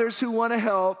 with others who want to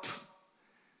help,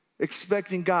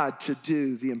 expecting God to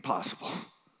do the impossible.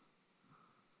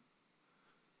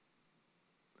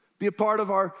 Be a part of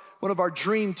one of our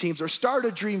dream teams, or start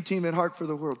a dream team at Heart for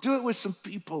the World. Do it with some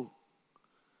people.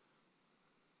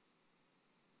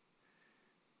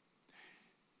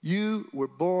 You were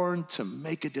born to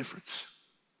make a difference.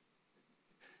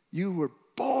 You were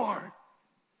born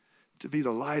to be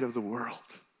the light of the world.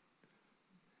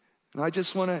 And I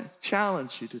just want to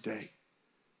challenge you today.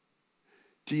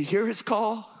 Do you hear his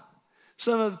call?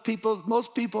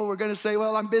 Most people were going to say,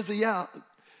 well, I'm busy, yeah.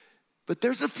 But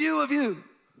there's a few of you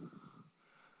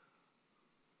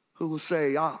who will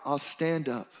say, I'll stand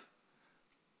up.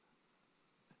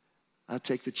 I'll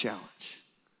take the challenge.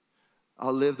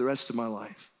 I'll live the rest of my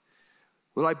life.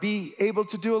 Will I be able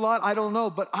to do a lot? I don't know,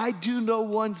 but I do know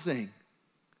one thing.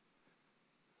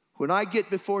 When I get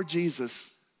before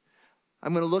Jesus,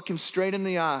 I'm going to look him straight in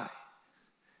the eye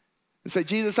and say,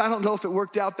 Jesus, I don't know if it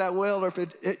worked out that well or if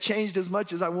it changed as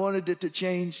much as I wanted it to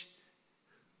change.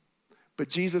 But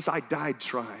Jesus, I died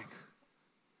trying.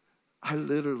 I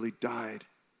literally died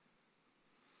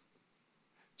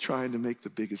trying to make the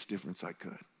biggest difference I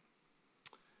could.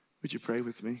 Would you pray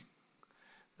with me?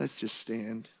 Let's just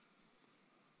stand.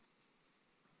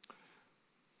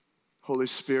 Holy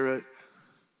Spirit,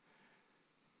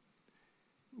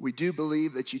 we do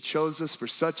believe that you chose us for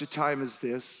such a time as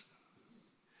this.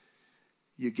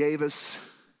 You gave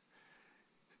us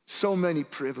so many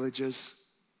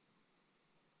privileges.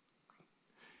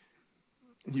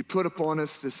 And you put upon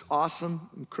us this awesome,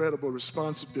 incredible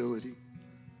responsibility.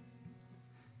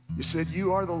 You said,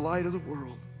 you are the light of the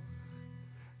world.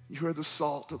 You are the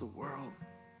salt of the world.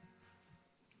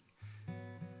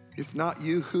 If not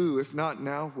you, who? If not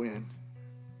now, when?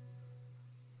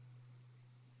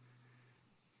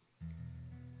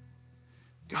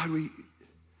 God, we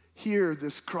hear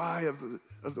this cry of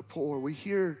the poor. We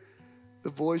hear the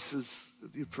voices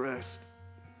of the oppressed.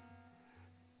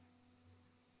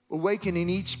 Awaken in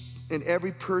each and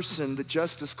every person the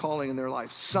justice calling in their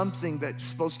life, something that's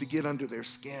supposed to get under their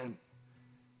skin,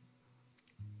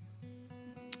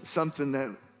 something that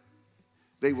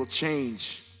they will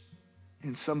change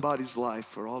in somebody's life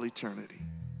for all eternity.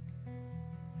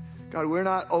 God, we're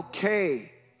not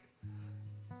okay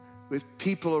with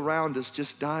people around us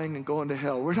just dying and going to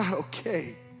hell. We're not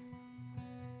okay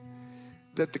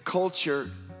that the culture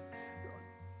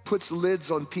puts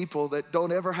lids on people that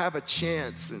don't ever have a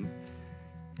chance, and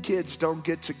kids don't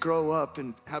get to grow up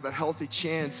and have a healthy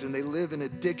chance, and they live in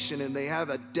addiction, and they have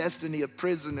a destiny of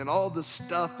prison and all the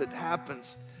stuff that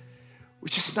happens. We're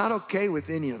just not okay with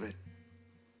any of it.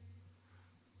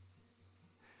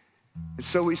 And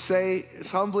so we say,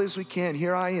 as humbly as we can,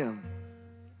 here I am.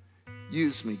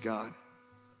 Use me, God.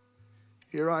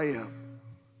 Here I am.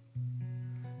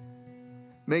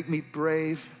 Make me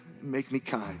brave and make me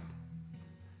kind.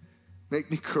 Make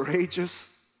me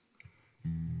courageous.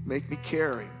 Make me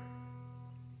caring.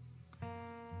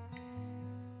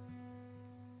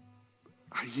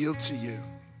 I yield to you.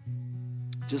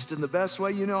 Just in the best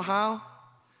way you know how.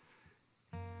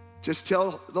 Just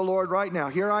tell the Lord right now,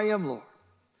 here I am, Lord.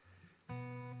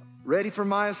 Ready for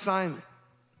my assignment.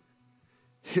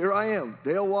 Here I am,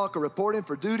 Dale Walker, reporting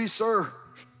for duty, sir.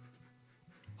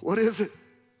 What is it?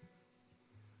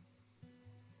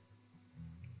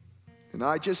 And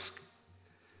I just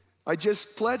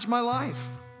pledge my life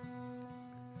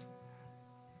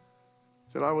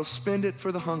that I will spend it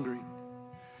for the hungry,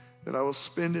 that I will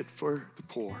spend it for the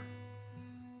poor.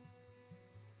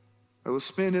 I will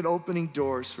spend it opening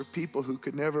doors for people who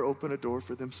could never open a door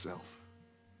for themselves.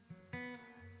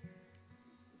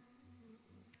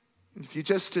 If you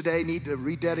just today need to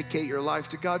rededicate your life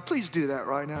to God, please do that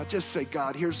right now. Just say,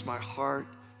 God, here's my heart.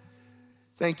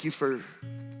 Thank you for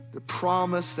the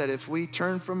promise that if we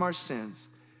turn from our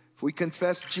sins, if we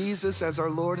confess Jesus as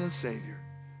our Lord and Savior,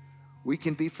 we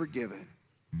can be forgiven.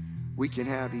 We can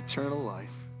have eternal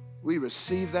life. We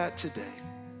receive that today.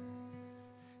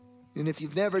 And if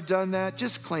you've never done that,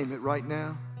 just claim it right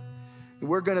now. And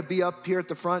we're going to be up here at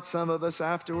the front, some of us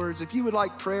afterwards. If you would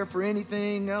like prayer for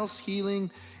anything else, healing,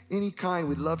 any kind,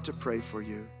 we'd love to pray for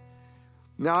you.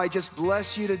 Now I just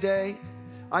bless you today.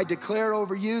 I declare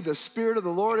over you, the Spirit of the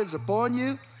Lord is upon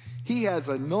you. He has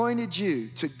anointed you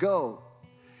to go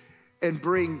and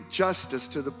bring justice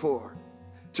to the poor,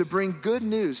 to bring good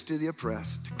news to the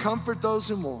oppressed, to comfort those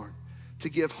who mourn, to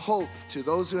give hope to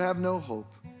those who have no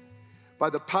hope. By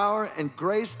the power and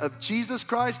grace of Jesus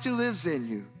Christ who lives in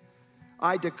you,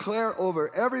 I declare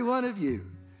over every one of you,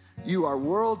 you are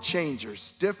world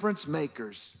changers, difference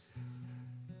makers,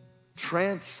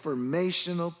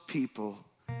 transformational people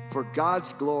for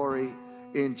God's glory.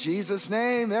 In Jesus'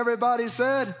 name, everybody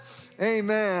said,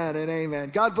 amen and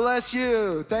amen. God bless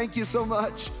you. Thank you so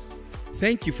much.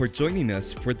 Thank you for joining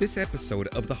us for this episode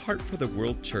of the Heart for the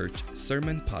World Church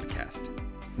Sermon Podcast.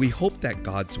 We hope that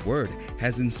God's Word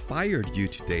has inspired you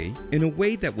today in a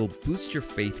way that will boost your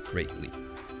faith greatly.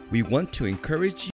 We want to encourage you